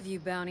fond of you,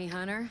 bounty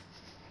hunter.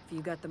 If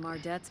you got the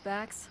Mardet's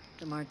backs,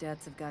 the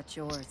Mardets have got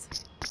yours.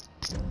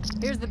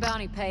 Here's the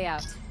bounty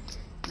payout.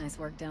 Nice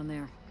work down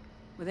there.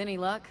 With any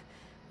luck,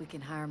 we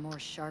can hire more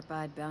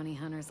sharp-eyed bounty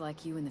hunters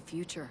like you in the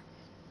future.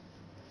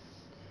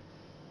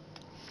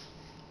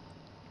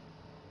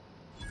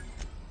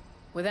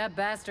 With that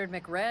bastard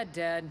McRed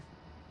dead,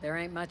 there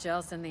ain't much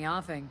else in the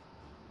offing.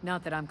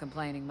 Not that I'm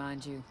complaining,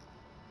 mind you.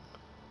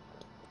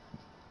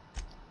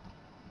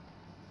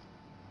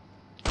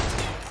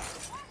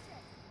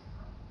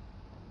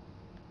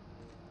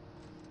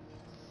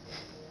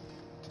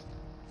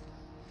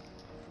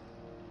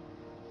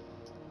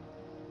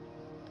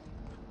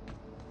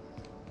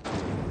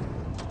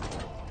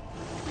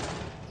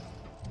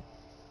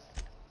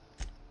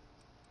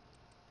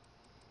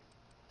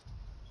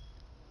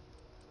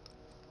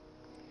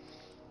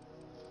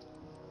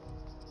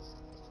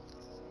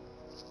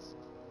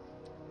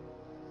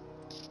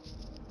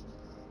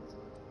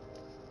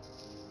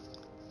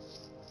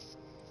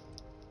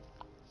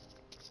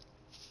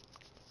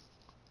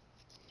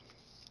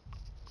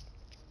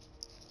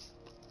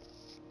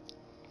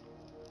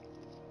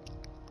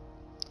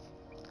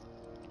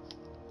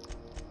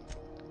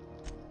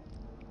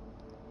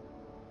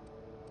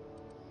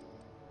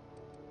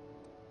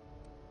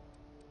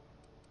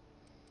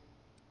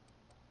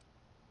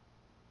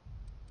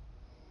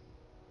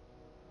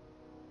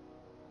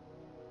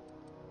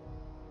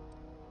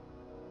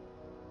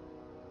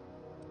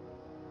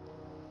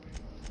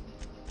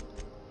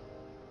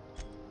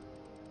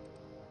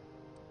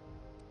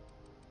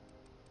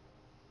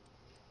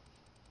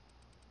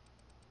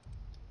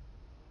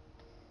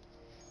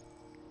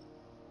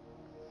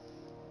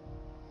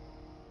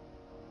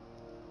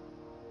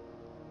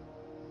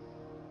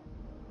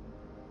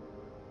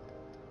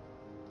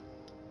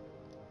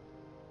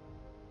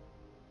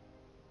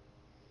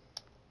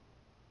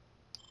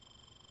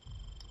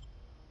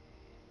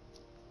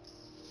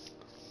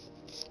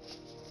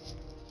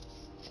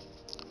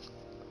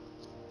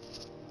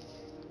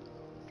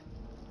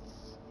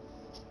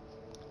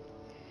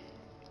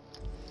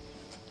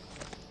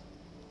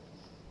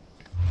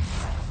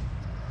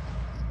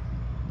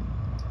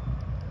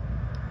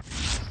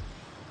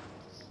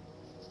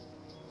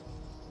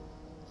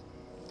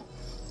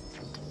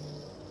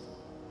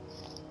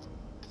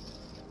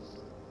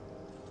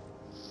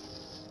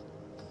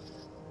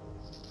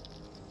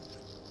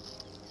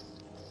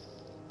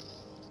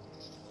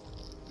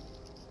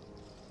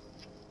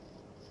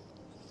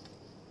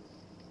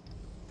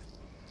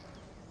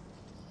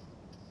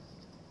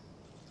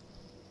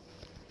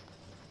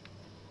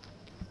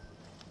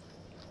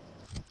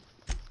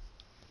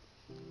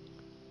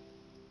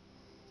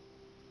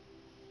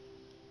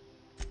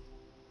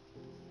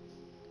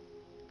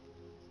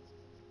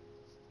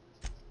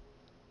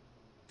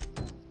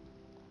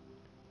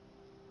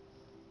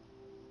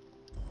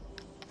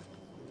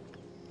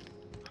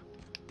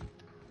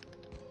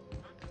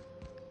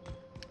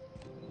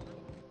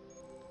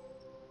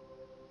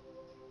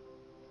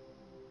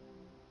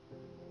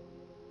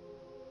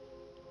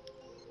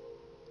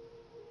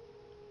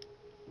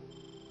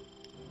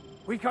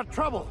 We got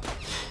trouble!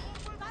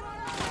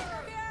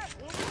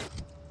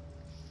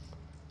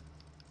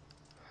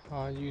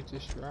 I'll use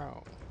this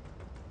route.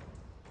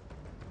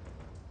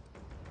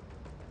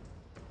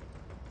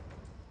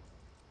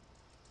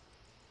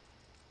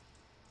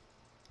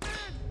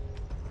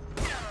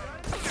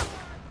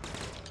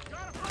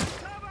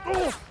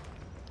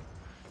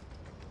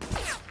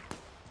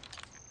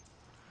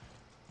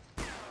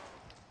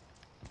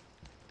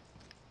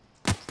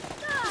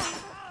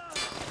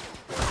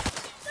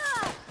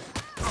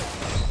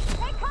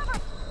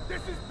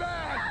 This is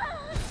bad!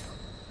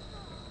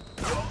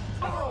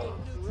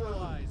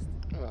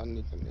 I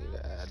need to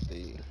add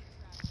the.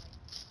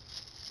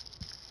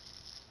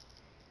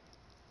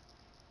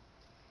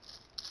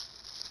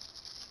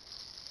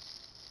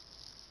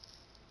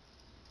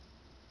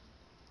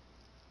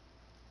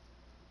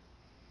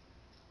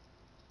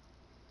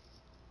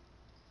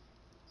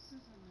 This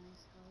is a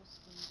nice house,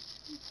 but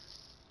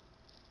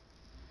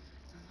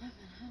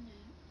 1100.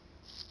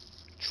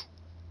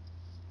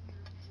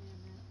 Not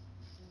paying that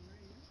for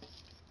rent. Not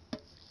rent.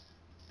 This is nice too.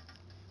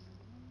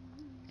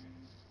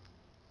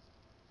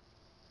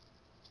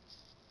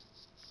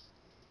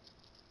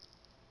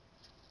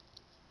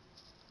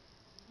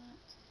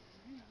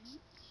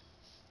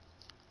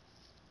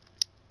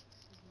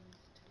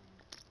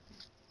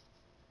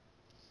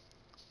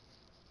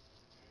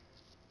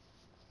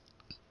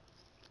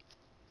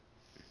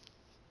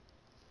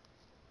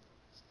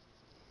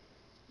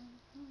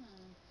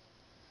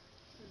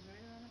 This is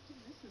right around the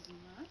corner. This is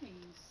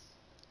nice.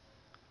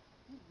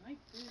 I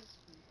like this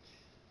much.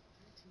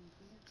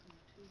 1300 for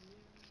 2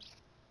 years.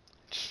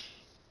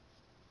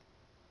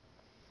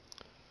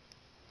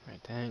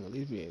 Right, dang, at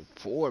least be a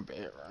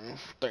 4-bedroom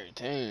for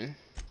 13.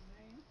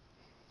 Right?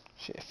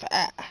 Shit,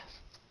 fast.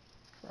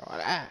 For all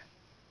that.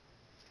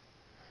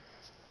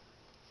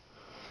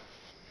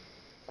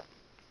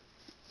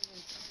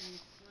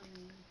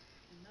 Plumbing,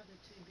 another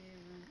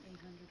 2-bedroom,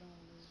 $800.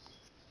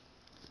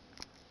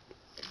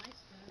 Nice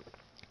stuff.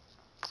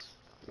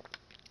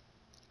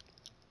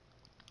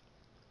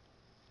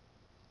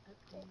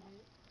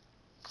 Updated.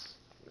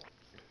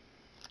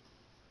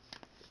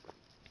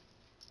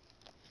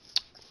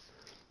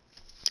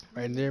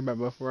 Right there by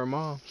both of our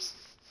moms.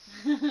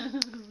 Right.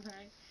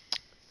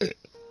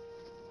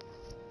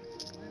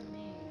 One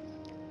me.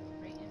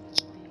 Right in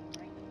between,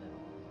 right in the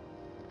middle.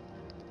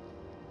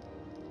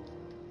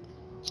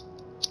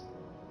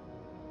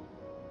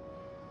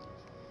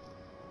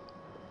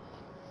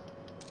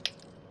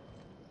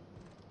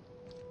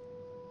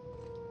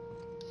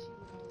 She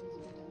would always be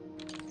done.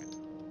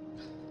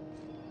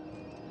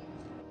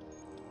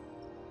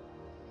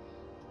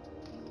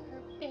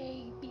 Her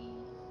baby.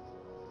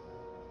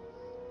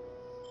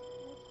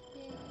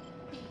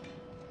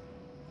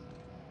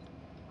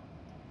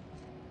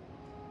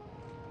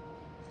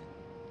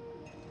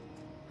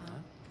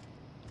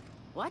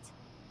 What?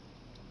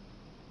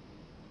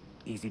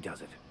 Easy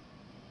does it.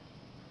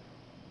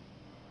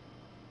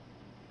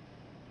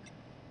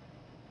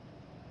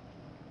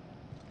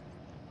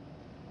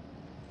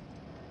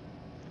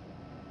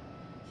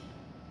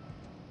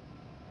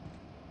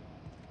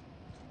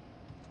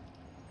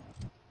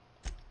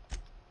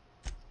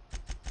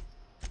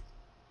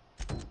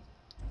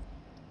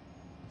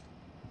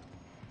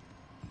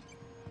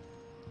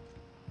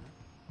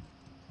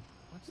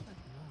 What's that noise?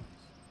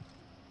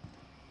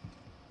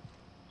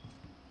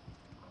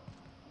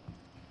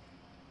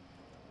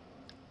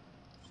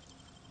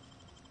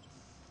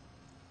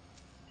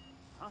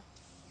 Huh?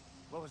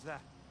 What was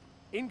that?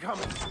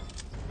 Incoming!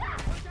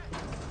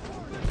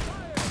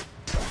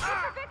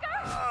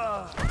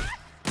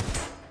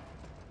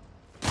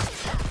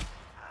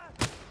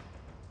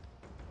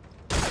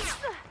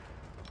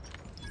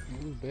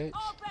 You bitch.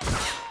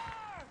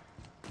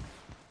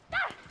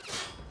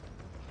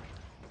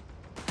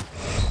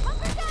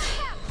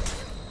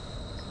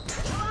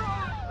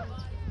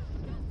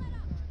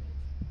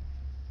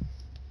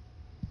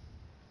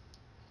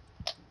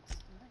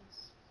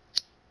 Nice.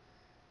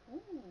 Ooh,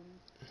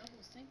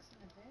 double sinks in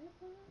the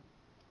bathroom?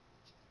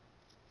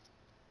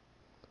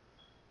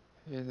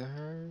 Is it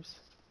hers?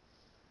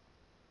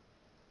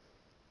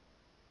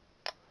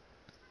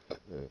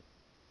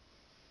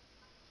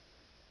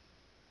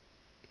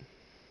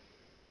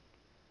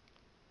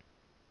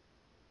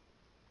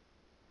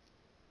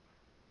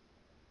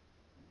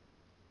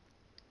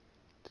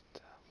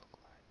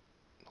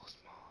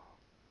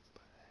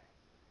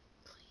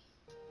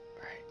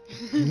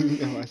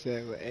 No, I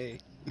said with A.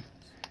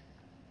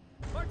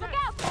 Look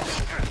out!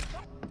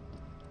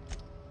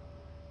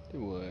 It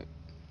would. It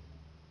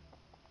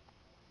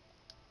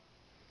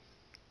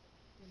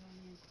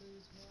only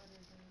includes water,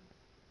 though.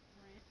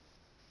 Rent.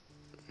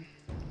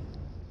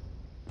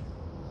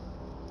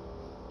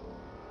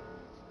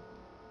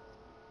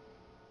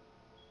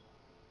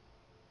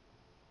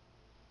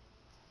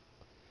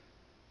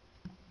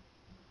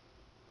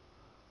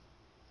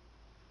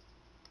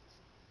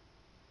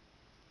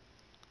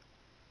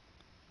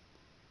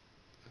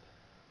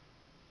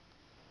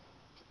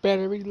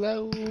 Battery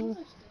low. How much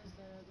does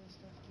that other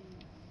stuff do?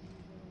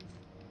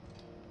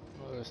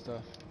 Other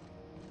stuff.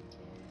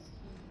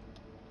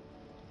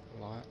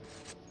 lot.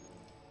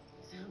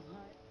 It's a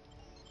lot.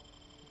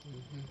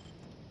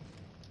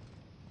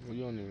 Well,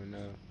 you don't even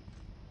know.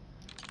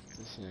 It's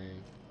a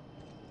shame.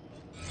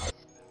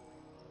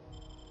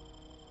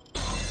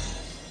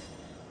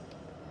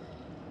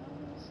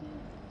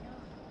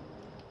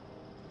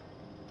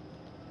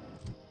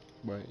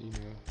 But, you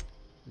know,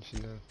 you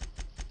should know.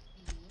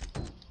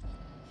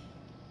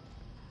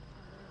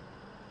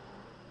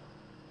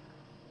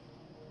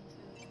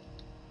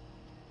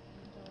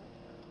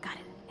 Got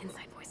it.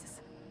 Inside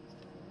voices.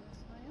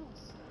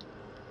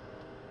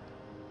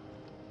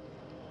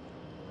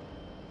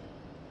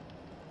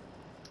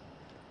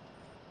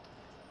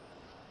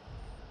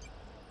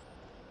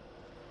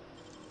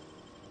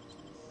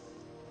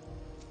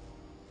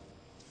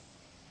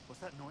 What's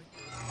that noise?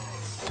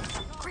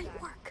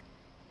 Great work.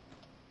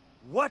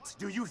 What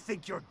do you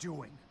think you're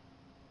doing?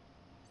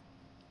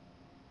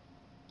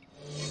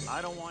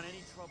 I don't want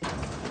any trouble.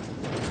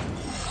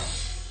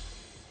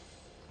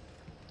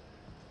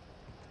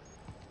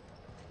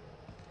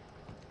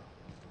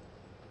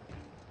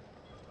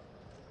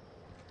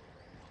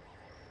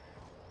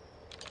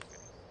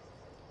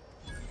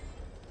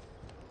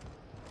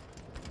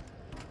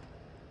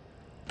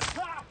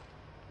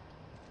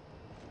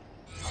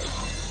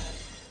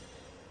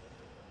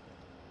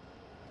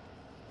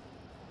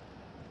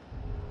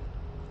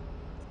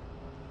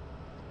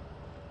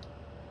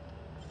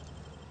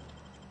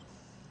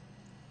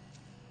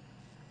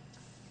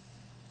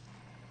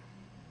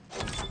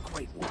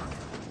 Great work.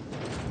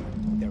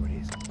 There it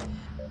is.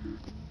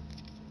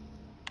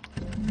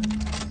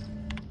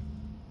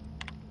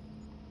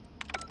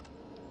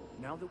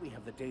 Now that we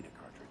have the data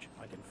cartridge,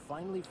 I can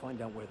finally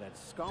find out where that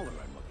scholar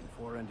I'm looking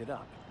for ended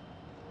up.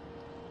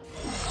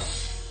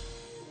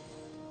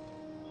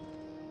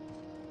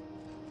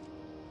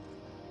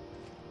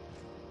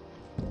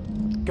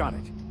 Got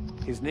it.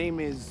 His name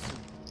is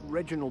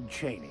Reginald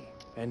Cheney,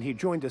 and he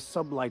joined a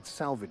sublight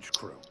salvage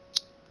crew.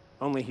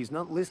 Only he's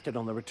not listed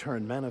on the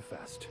return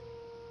manifest.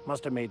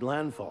 Must have made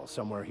landfall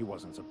somewhere he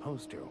wasn't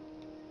supposed to.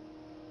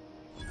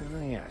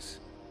 Ah,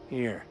 yes.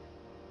 Here.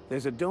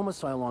 There's a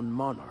domicile on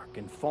Monarch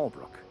in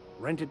Fallbrook,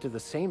 rented to the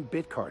same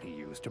bit card he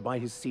used to buy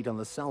his seat on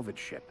the salvage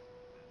ship.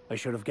 I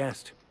should have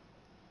guessed.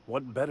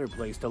 What better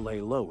place to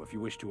lay low if you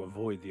wish to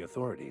avoid the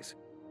authorities?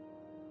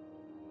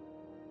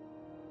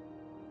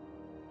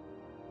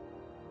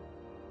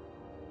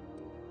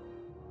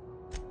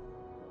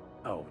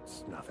 Oh,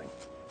 it's nothing.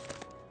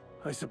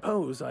 I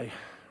suppose I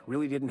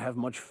really didn't have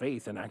much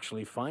faith in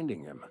actually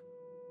finding him.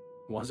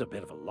 Was a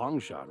bit of a long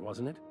shot,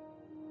 wasn't it?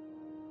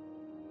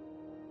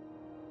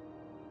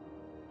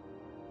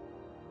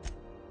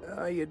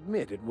 I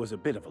admit it was a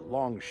bit of a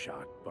long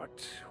shot,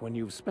 but when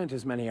you've spent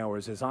as many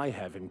hours as I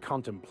have in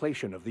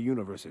contemplation of the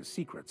universe's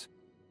secrets,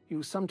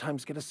 you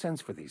sometimes get a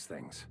sense for these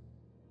things.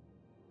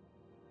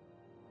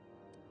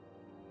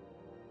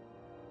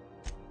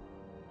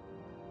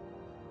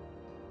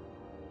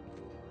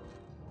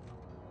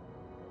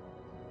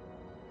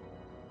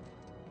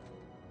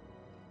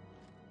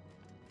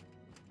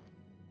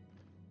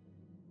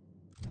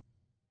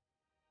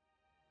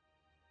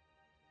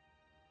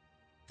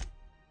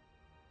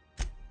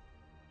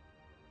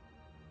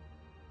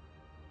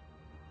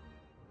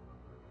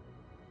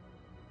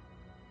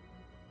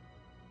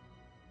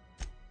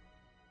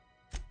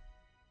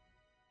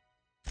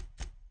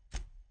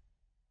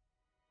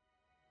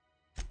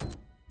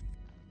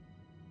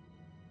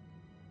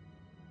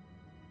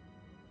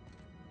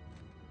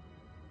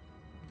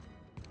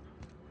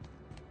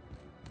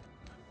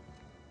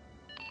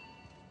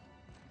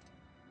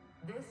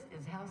 This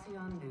is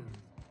Halcyon News.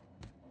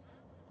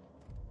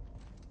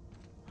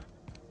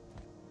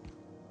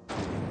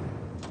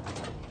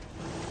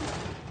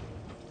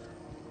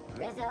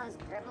 Rizzo's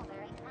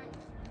Purpleberry Punch.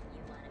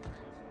 You want a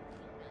punch?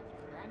 You got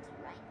your punch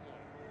right here.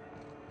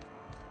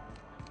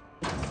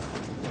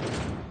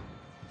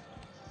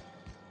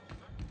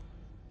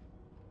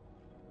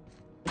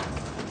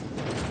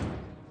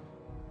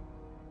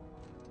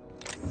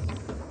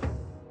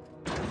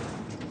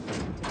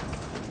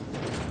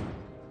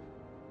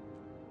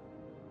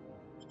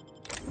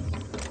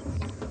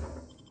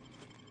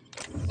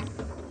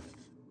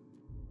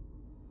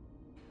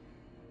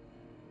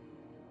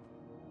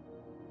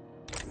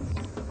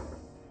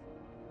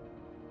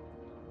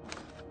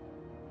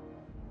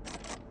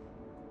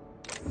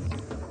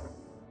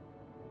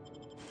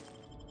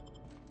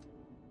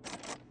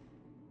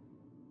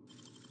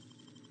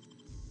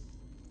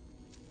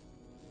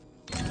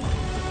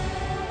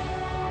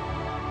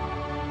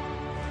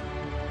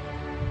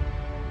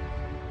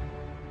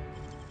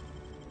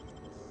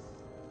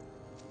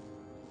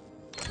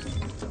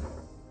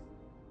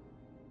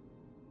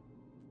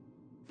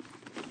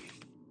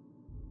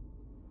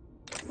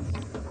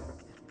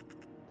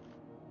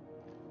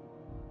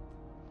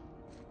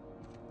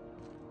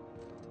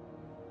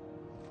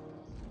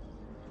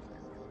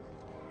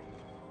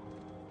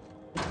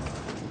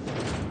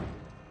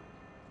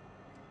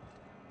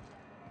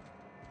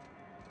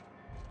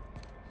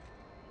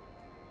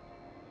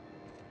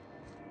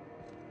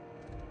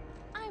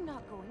 I'm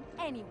not going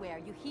anywhere,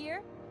 you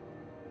hear?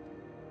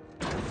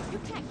 You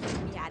can't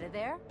keep me out of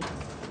there.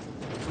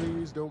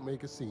 Please don't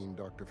make a scene,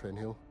 Dr.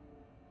 Fenhill.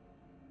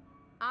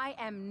 I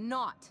am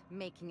not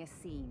making a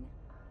scene.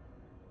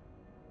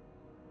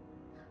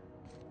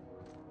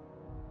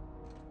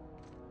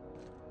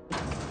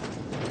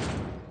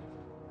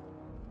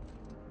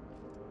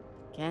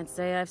 Can't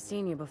say I've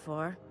seen you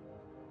before.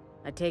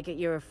 I take it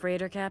you're a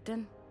freighter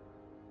captain?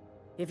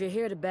 If you're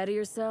here to better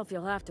yourself,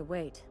 you'll have to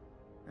wait.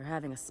 We're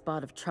having a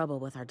spot of trouble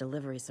with our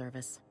delivery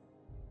service.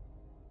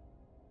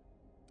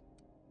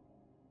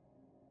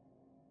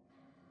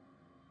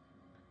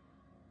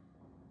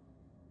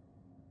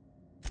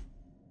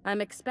 I'm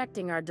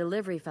expecting our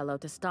delivery fellow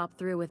to stop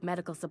through with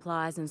medical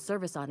supplies and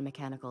service auto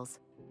mechanicals.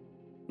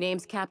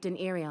 Name's Captain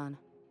Irion.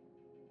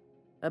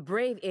 A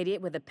brave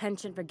idiot with a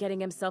penchant for getting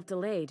himself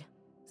delayed.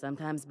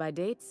 Sometimes by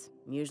dates,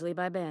 usually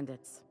by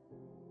bandits.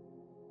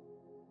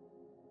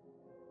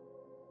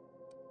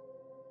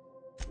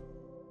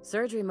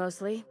 Surgery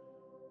mostly.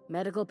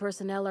 Medical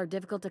personnel are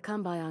difficult to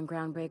come by on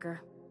Groundbreaker.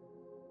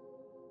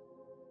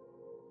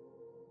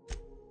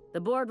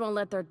 The board won't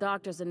let their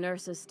doctors and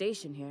nurses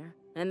station here,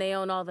 and they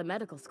own all the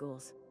medical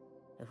schools.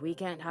 If we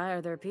can't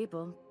hire their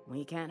people,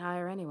 we can't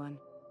hire anyone.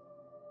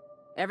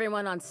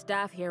 Everyone on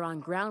staff here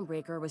on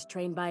Groundbreaker was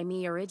trained by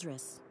me or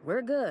Idris.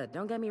 We're good,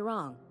 don't get me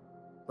wrong.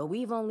 But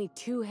we've only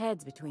 2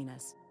 heads between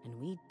us, and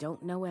we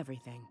don't know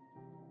everything.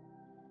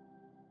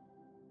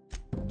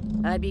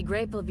 I'd be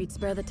grateful if you'd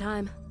spare the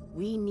time.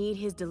 We need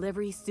his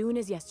delivery soon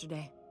as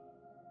yesterday.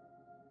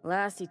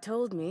 Last he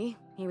told me,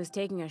 he was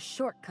taking a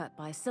shortcut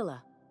by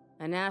Scylla,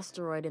 an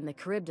asteroid in the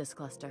Charybdis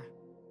cluster.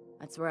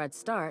 That's where I'd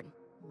start,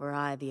 were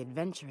I the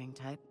adventuring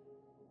type.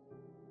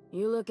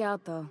 You look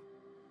out, though.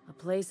 The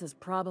place is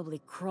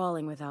probably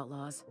crawling with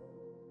outlaws.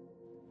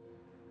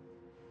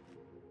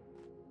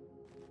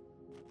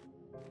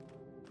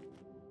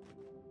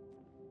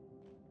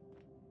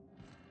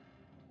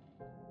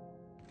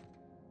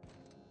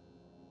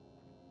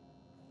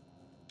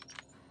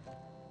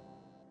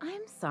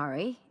 I'm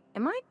sorry.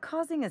 Am I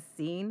causing a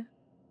scene?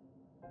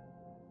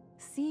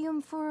 See,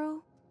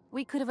 Furu?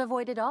 We could have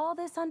avoided all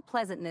this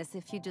unpleasantness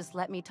if you just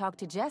let me talk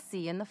to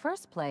Jessie in the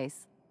first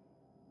place.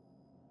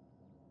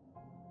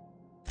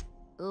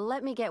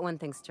 Let me get one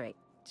thing straight.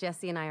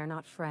 Jessie and I are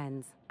not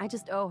friends. I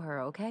just owe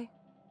her, okay?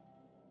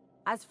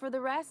 As for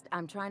the rest,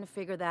 I'm trying to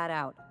figure that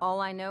out.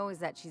 All I know is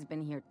that she's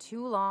been here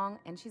too long,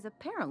 and she's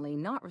apparently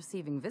not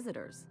receiving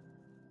visitors.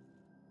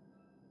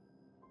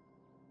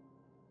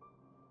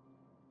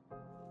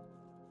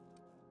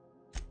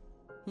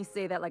 You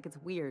say that like it's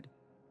weird.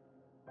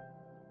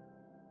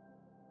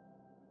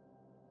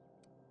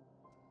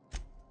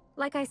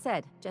 Like I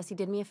said, Jessie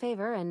did me a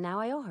favor, and now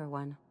I owe her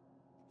one.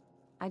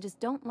 I just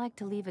don't like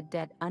to leave a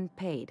debt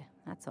unpaid,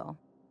 that's all.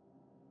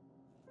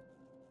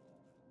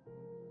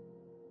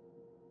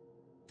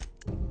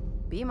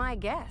 Be my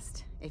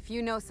guest. If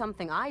you know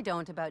something I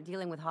don't about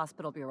dealing with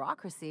hospital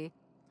bureaucracy,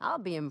 I'll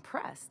be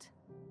impressed.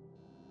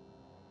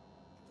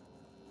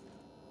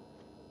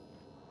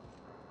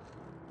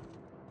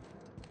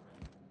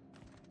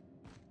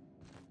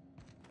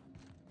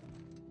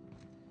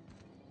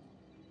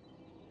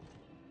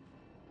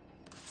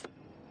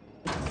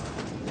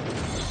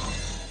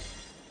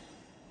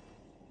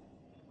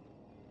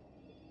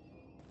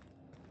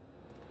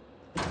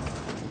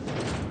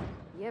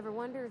 You ever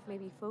wonder if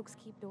maybe folks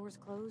keep doors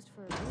closed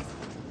for a reason?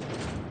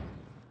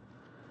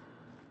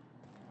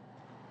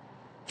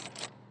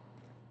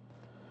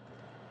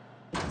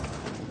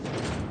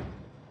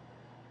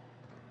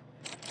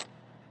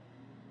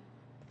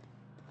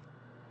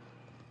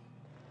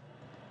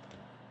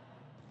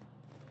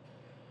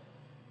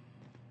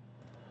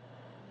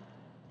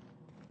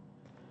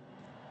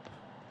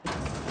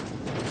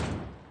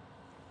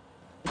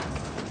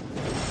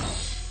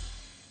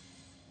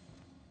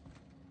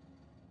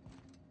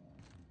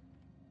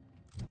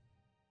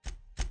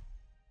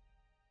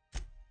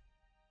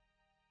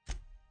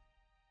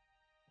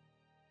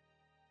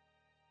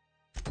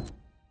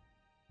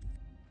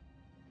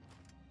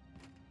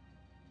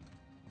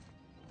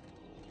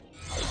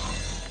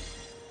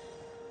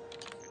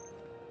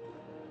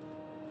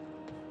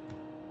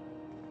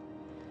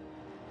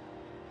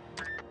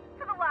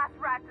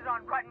 Ratted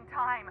on rotten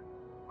time.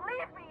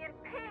 Leave me in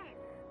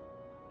peace.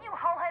 You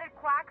hull-headed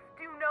quacks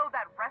do know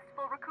that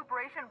restful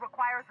recuperation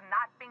requires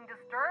not being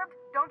disturbed,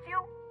 don't you?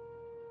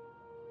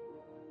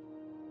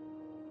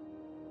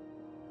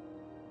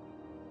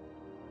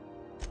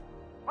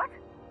 What?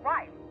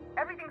 Why?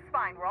 Everything's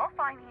fine. We're all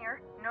fine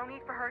here. No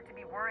need for her to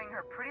be worrying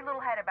her pretty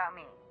little head about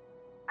me.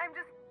 I'm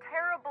just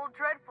terrible,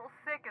 dreadful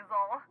sick is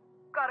all.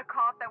 Got a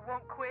cough that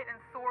won't quit and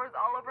sores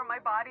all over my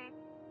body.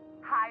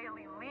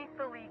 Highly,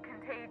 lethally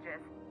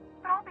contagious.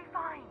 But I'll be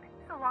fine,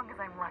 so long as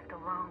I'm left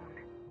alone.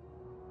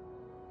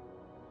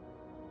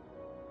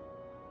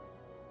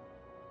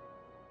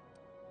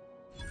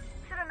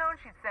 Should've known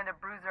she'd send a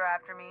bruiser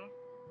after me.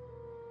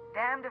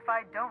 Damned if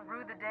I don't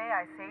rue the day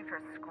I saved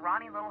her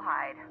scrawny little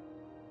hide.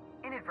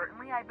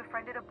 Inadvertently, I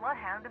befriended a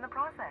bloodhound in the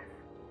process.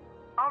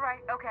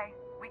 Alright, okay,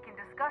 we can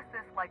discuss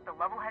this like the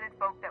level-headed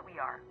folk that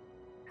we are.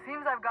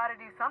 Seems I've got to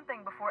do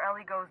something before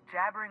Ellie goes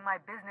jabbering my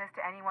business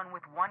to anyone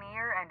with one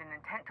ear and an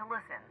intent to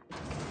listen.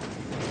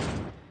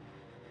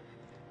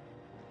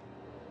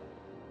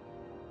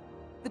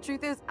 The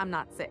truth is, I'm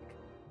not sick.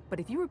 But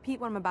if you repeat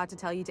what I'm about to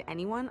tell you to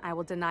anyone, I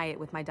will deny it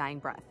with my dying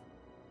breath.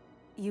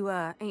 You,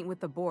 ain't with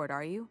the board,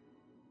 are you?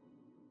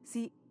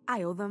 See,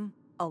 I owe them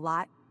a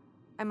lot.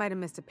 I might have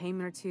missed a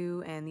payment or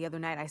two, and the other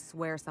night I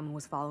swear someone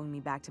was following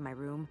me back to my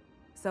room.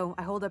 So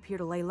I hold up here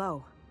to lay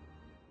low.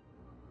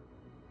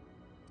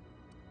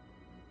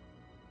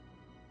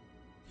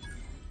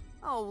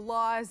 Oh,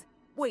 laws.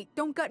 Wait,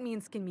 don't gut me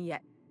and skin me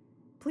yet.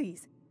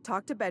 Please,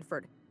 talk to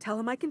Bedford. Tell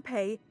him I can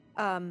pay,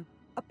 a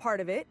part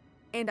of it,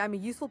 and I'm a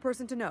useful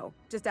person to know.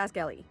 Just ask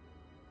Ellie.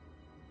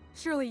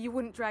 Surely you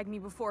wouldn't drag me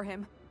before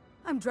him.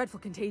 I'm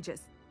dreadful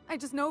contagious. I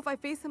just know if I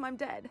face him, I'm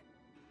dead.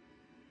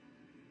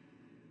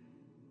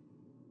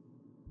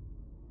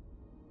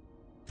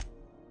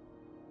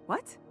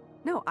 What?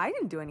 No, I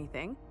didn't do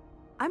anything.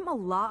 I'm a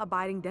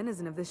law-abiding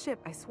denizen of this ship,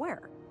 I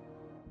swear.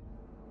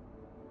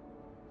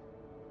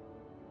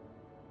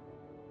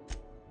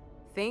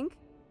 Think?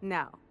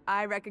 No.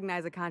 I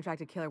recognize a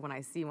contracted killer when I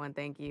see one,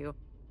 thank you.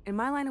 In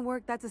my line of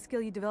work, that's a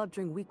skill you develop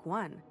during week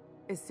 1,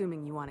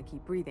 assuming you want to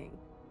keep breathing.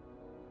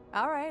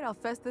 Alright, I'll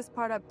fess this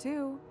part up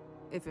too,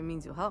 if it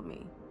means you'll help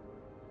me.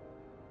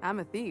 I'm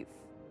a thief.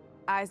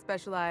 I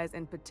specialize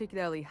in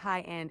particularly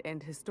high-end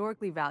and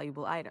historically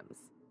valuable items.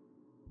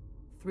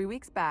 3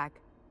 weeks back,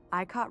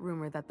 I caught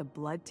rumor that the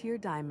blood-tier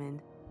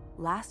diamond,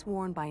 last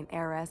worn by an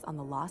heiress on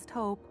the Lost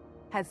Hope,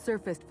 had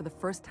surfaced for the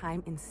first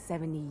time in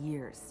 70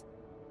 years.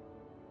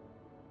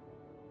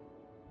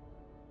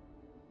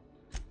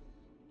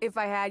 If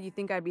I had, you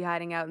think I'd be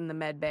hiding out in the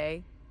med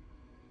bay?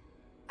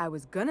 I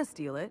was gonna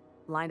steal it,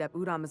 lined up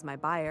Udom as my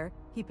buyer.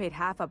 He paid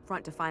half up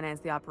front to finance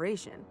the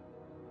operation.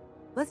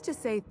 Let's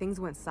just say things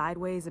went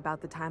sideways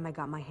about the time I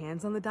got my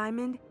hands on the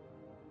diamond,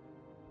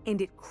 and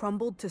it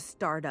crumbled to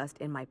stardust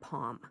in my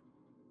palm.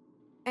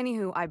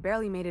 Anywho, I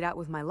barely made it out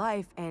with my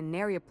life, and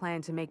nary a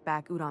plan to make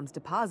back Udom's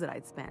deposit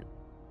I'd spent.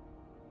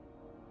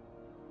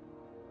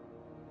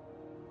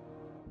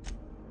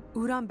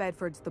 Udom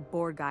Bedford's the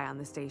board guy on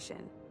the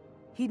station.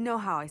 He'd know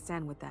how I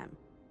stand with them.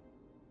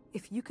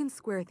 If you can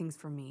square things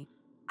for me,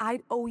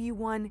 I'd owe you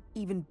one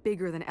even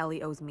bigger than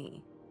Ellie owes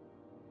me.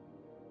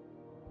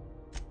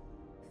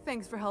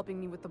 Thanks for helping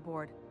me with the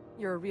board.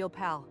 You're a real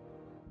pal.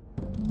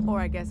 Or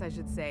I guess I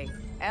should say,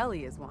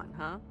 Ellie is one,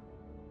 huh?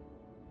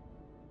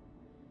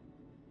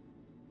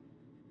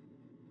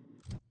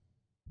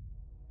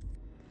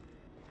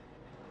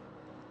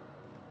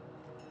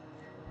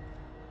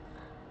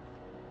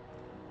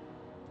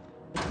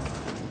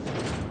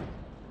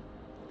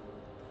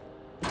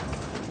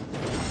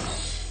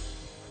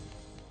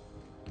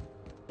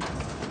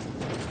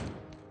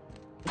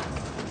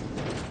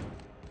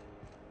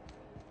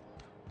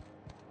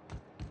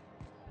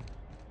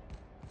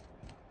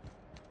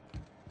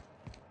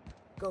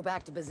 Go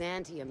back to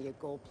Byzantium, you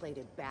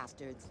gold-plated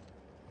bastards.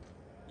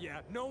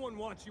 Yeah, no one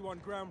wants you on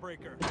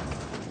Groundbreaker.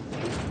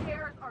 These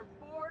chairs are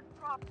board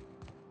prop.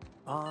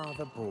 Ah,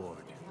 the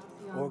board.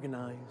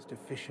 Organized,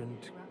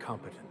 efficient,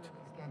 competent.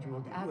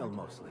 Well,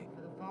 mostly.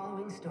 For the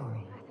following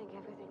story. I think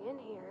everything in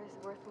here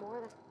is worth more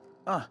than...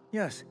 Ah,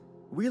 yes.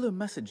 Wheeler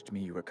messaged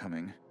me you were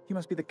coming. He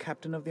must be the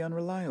captain of the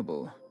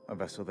Unreliable, a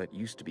vessel that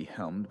used to be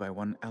helmed by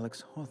one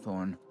Alex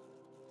Hawthorne.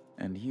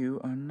 And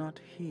you are not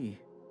he.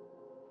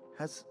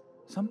 Has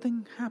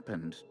something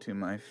happened to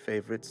my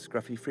favorite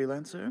scruffy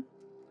freelancer?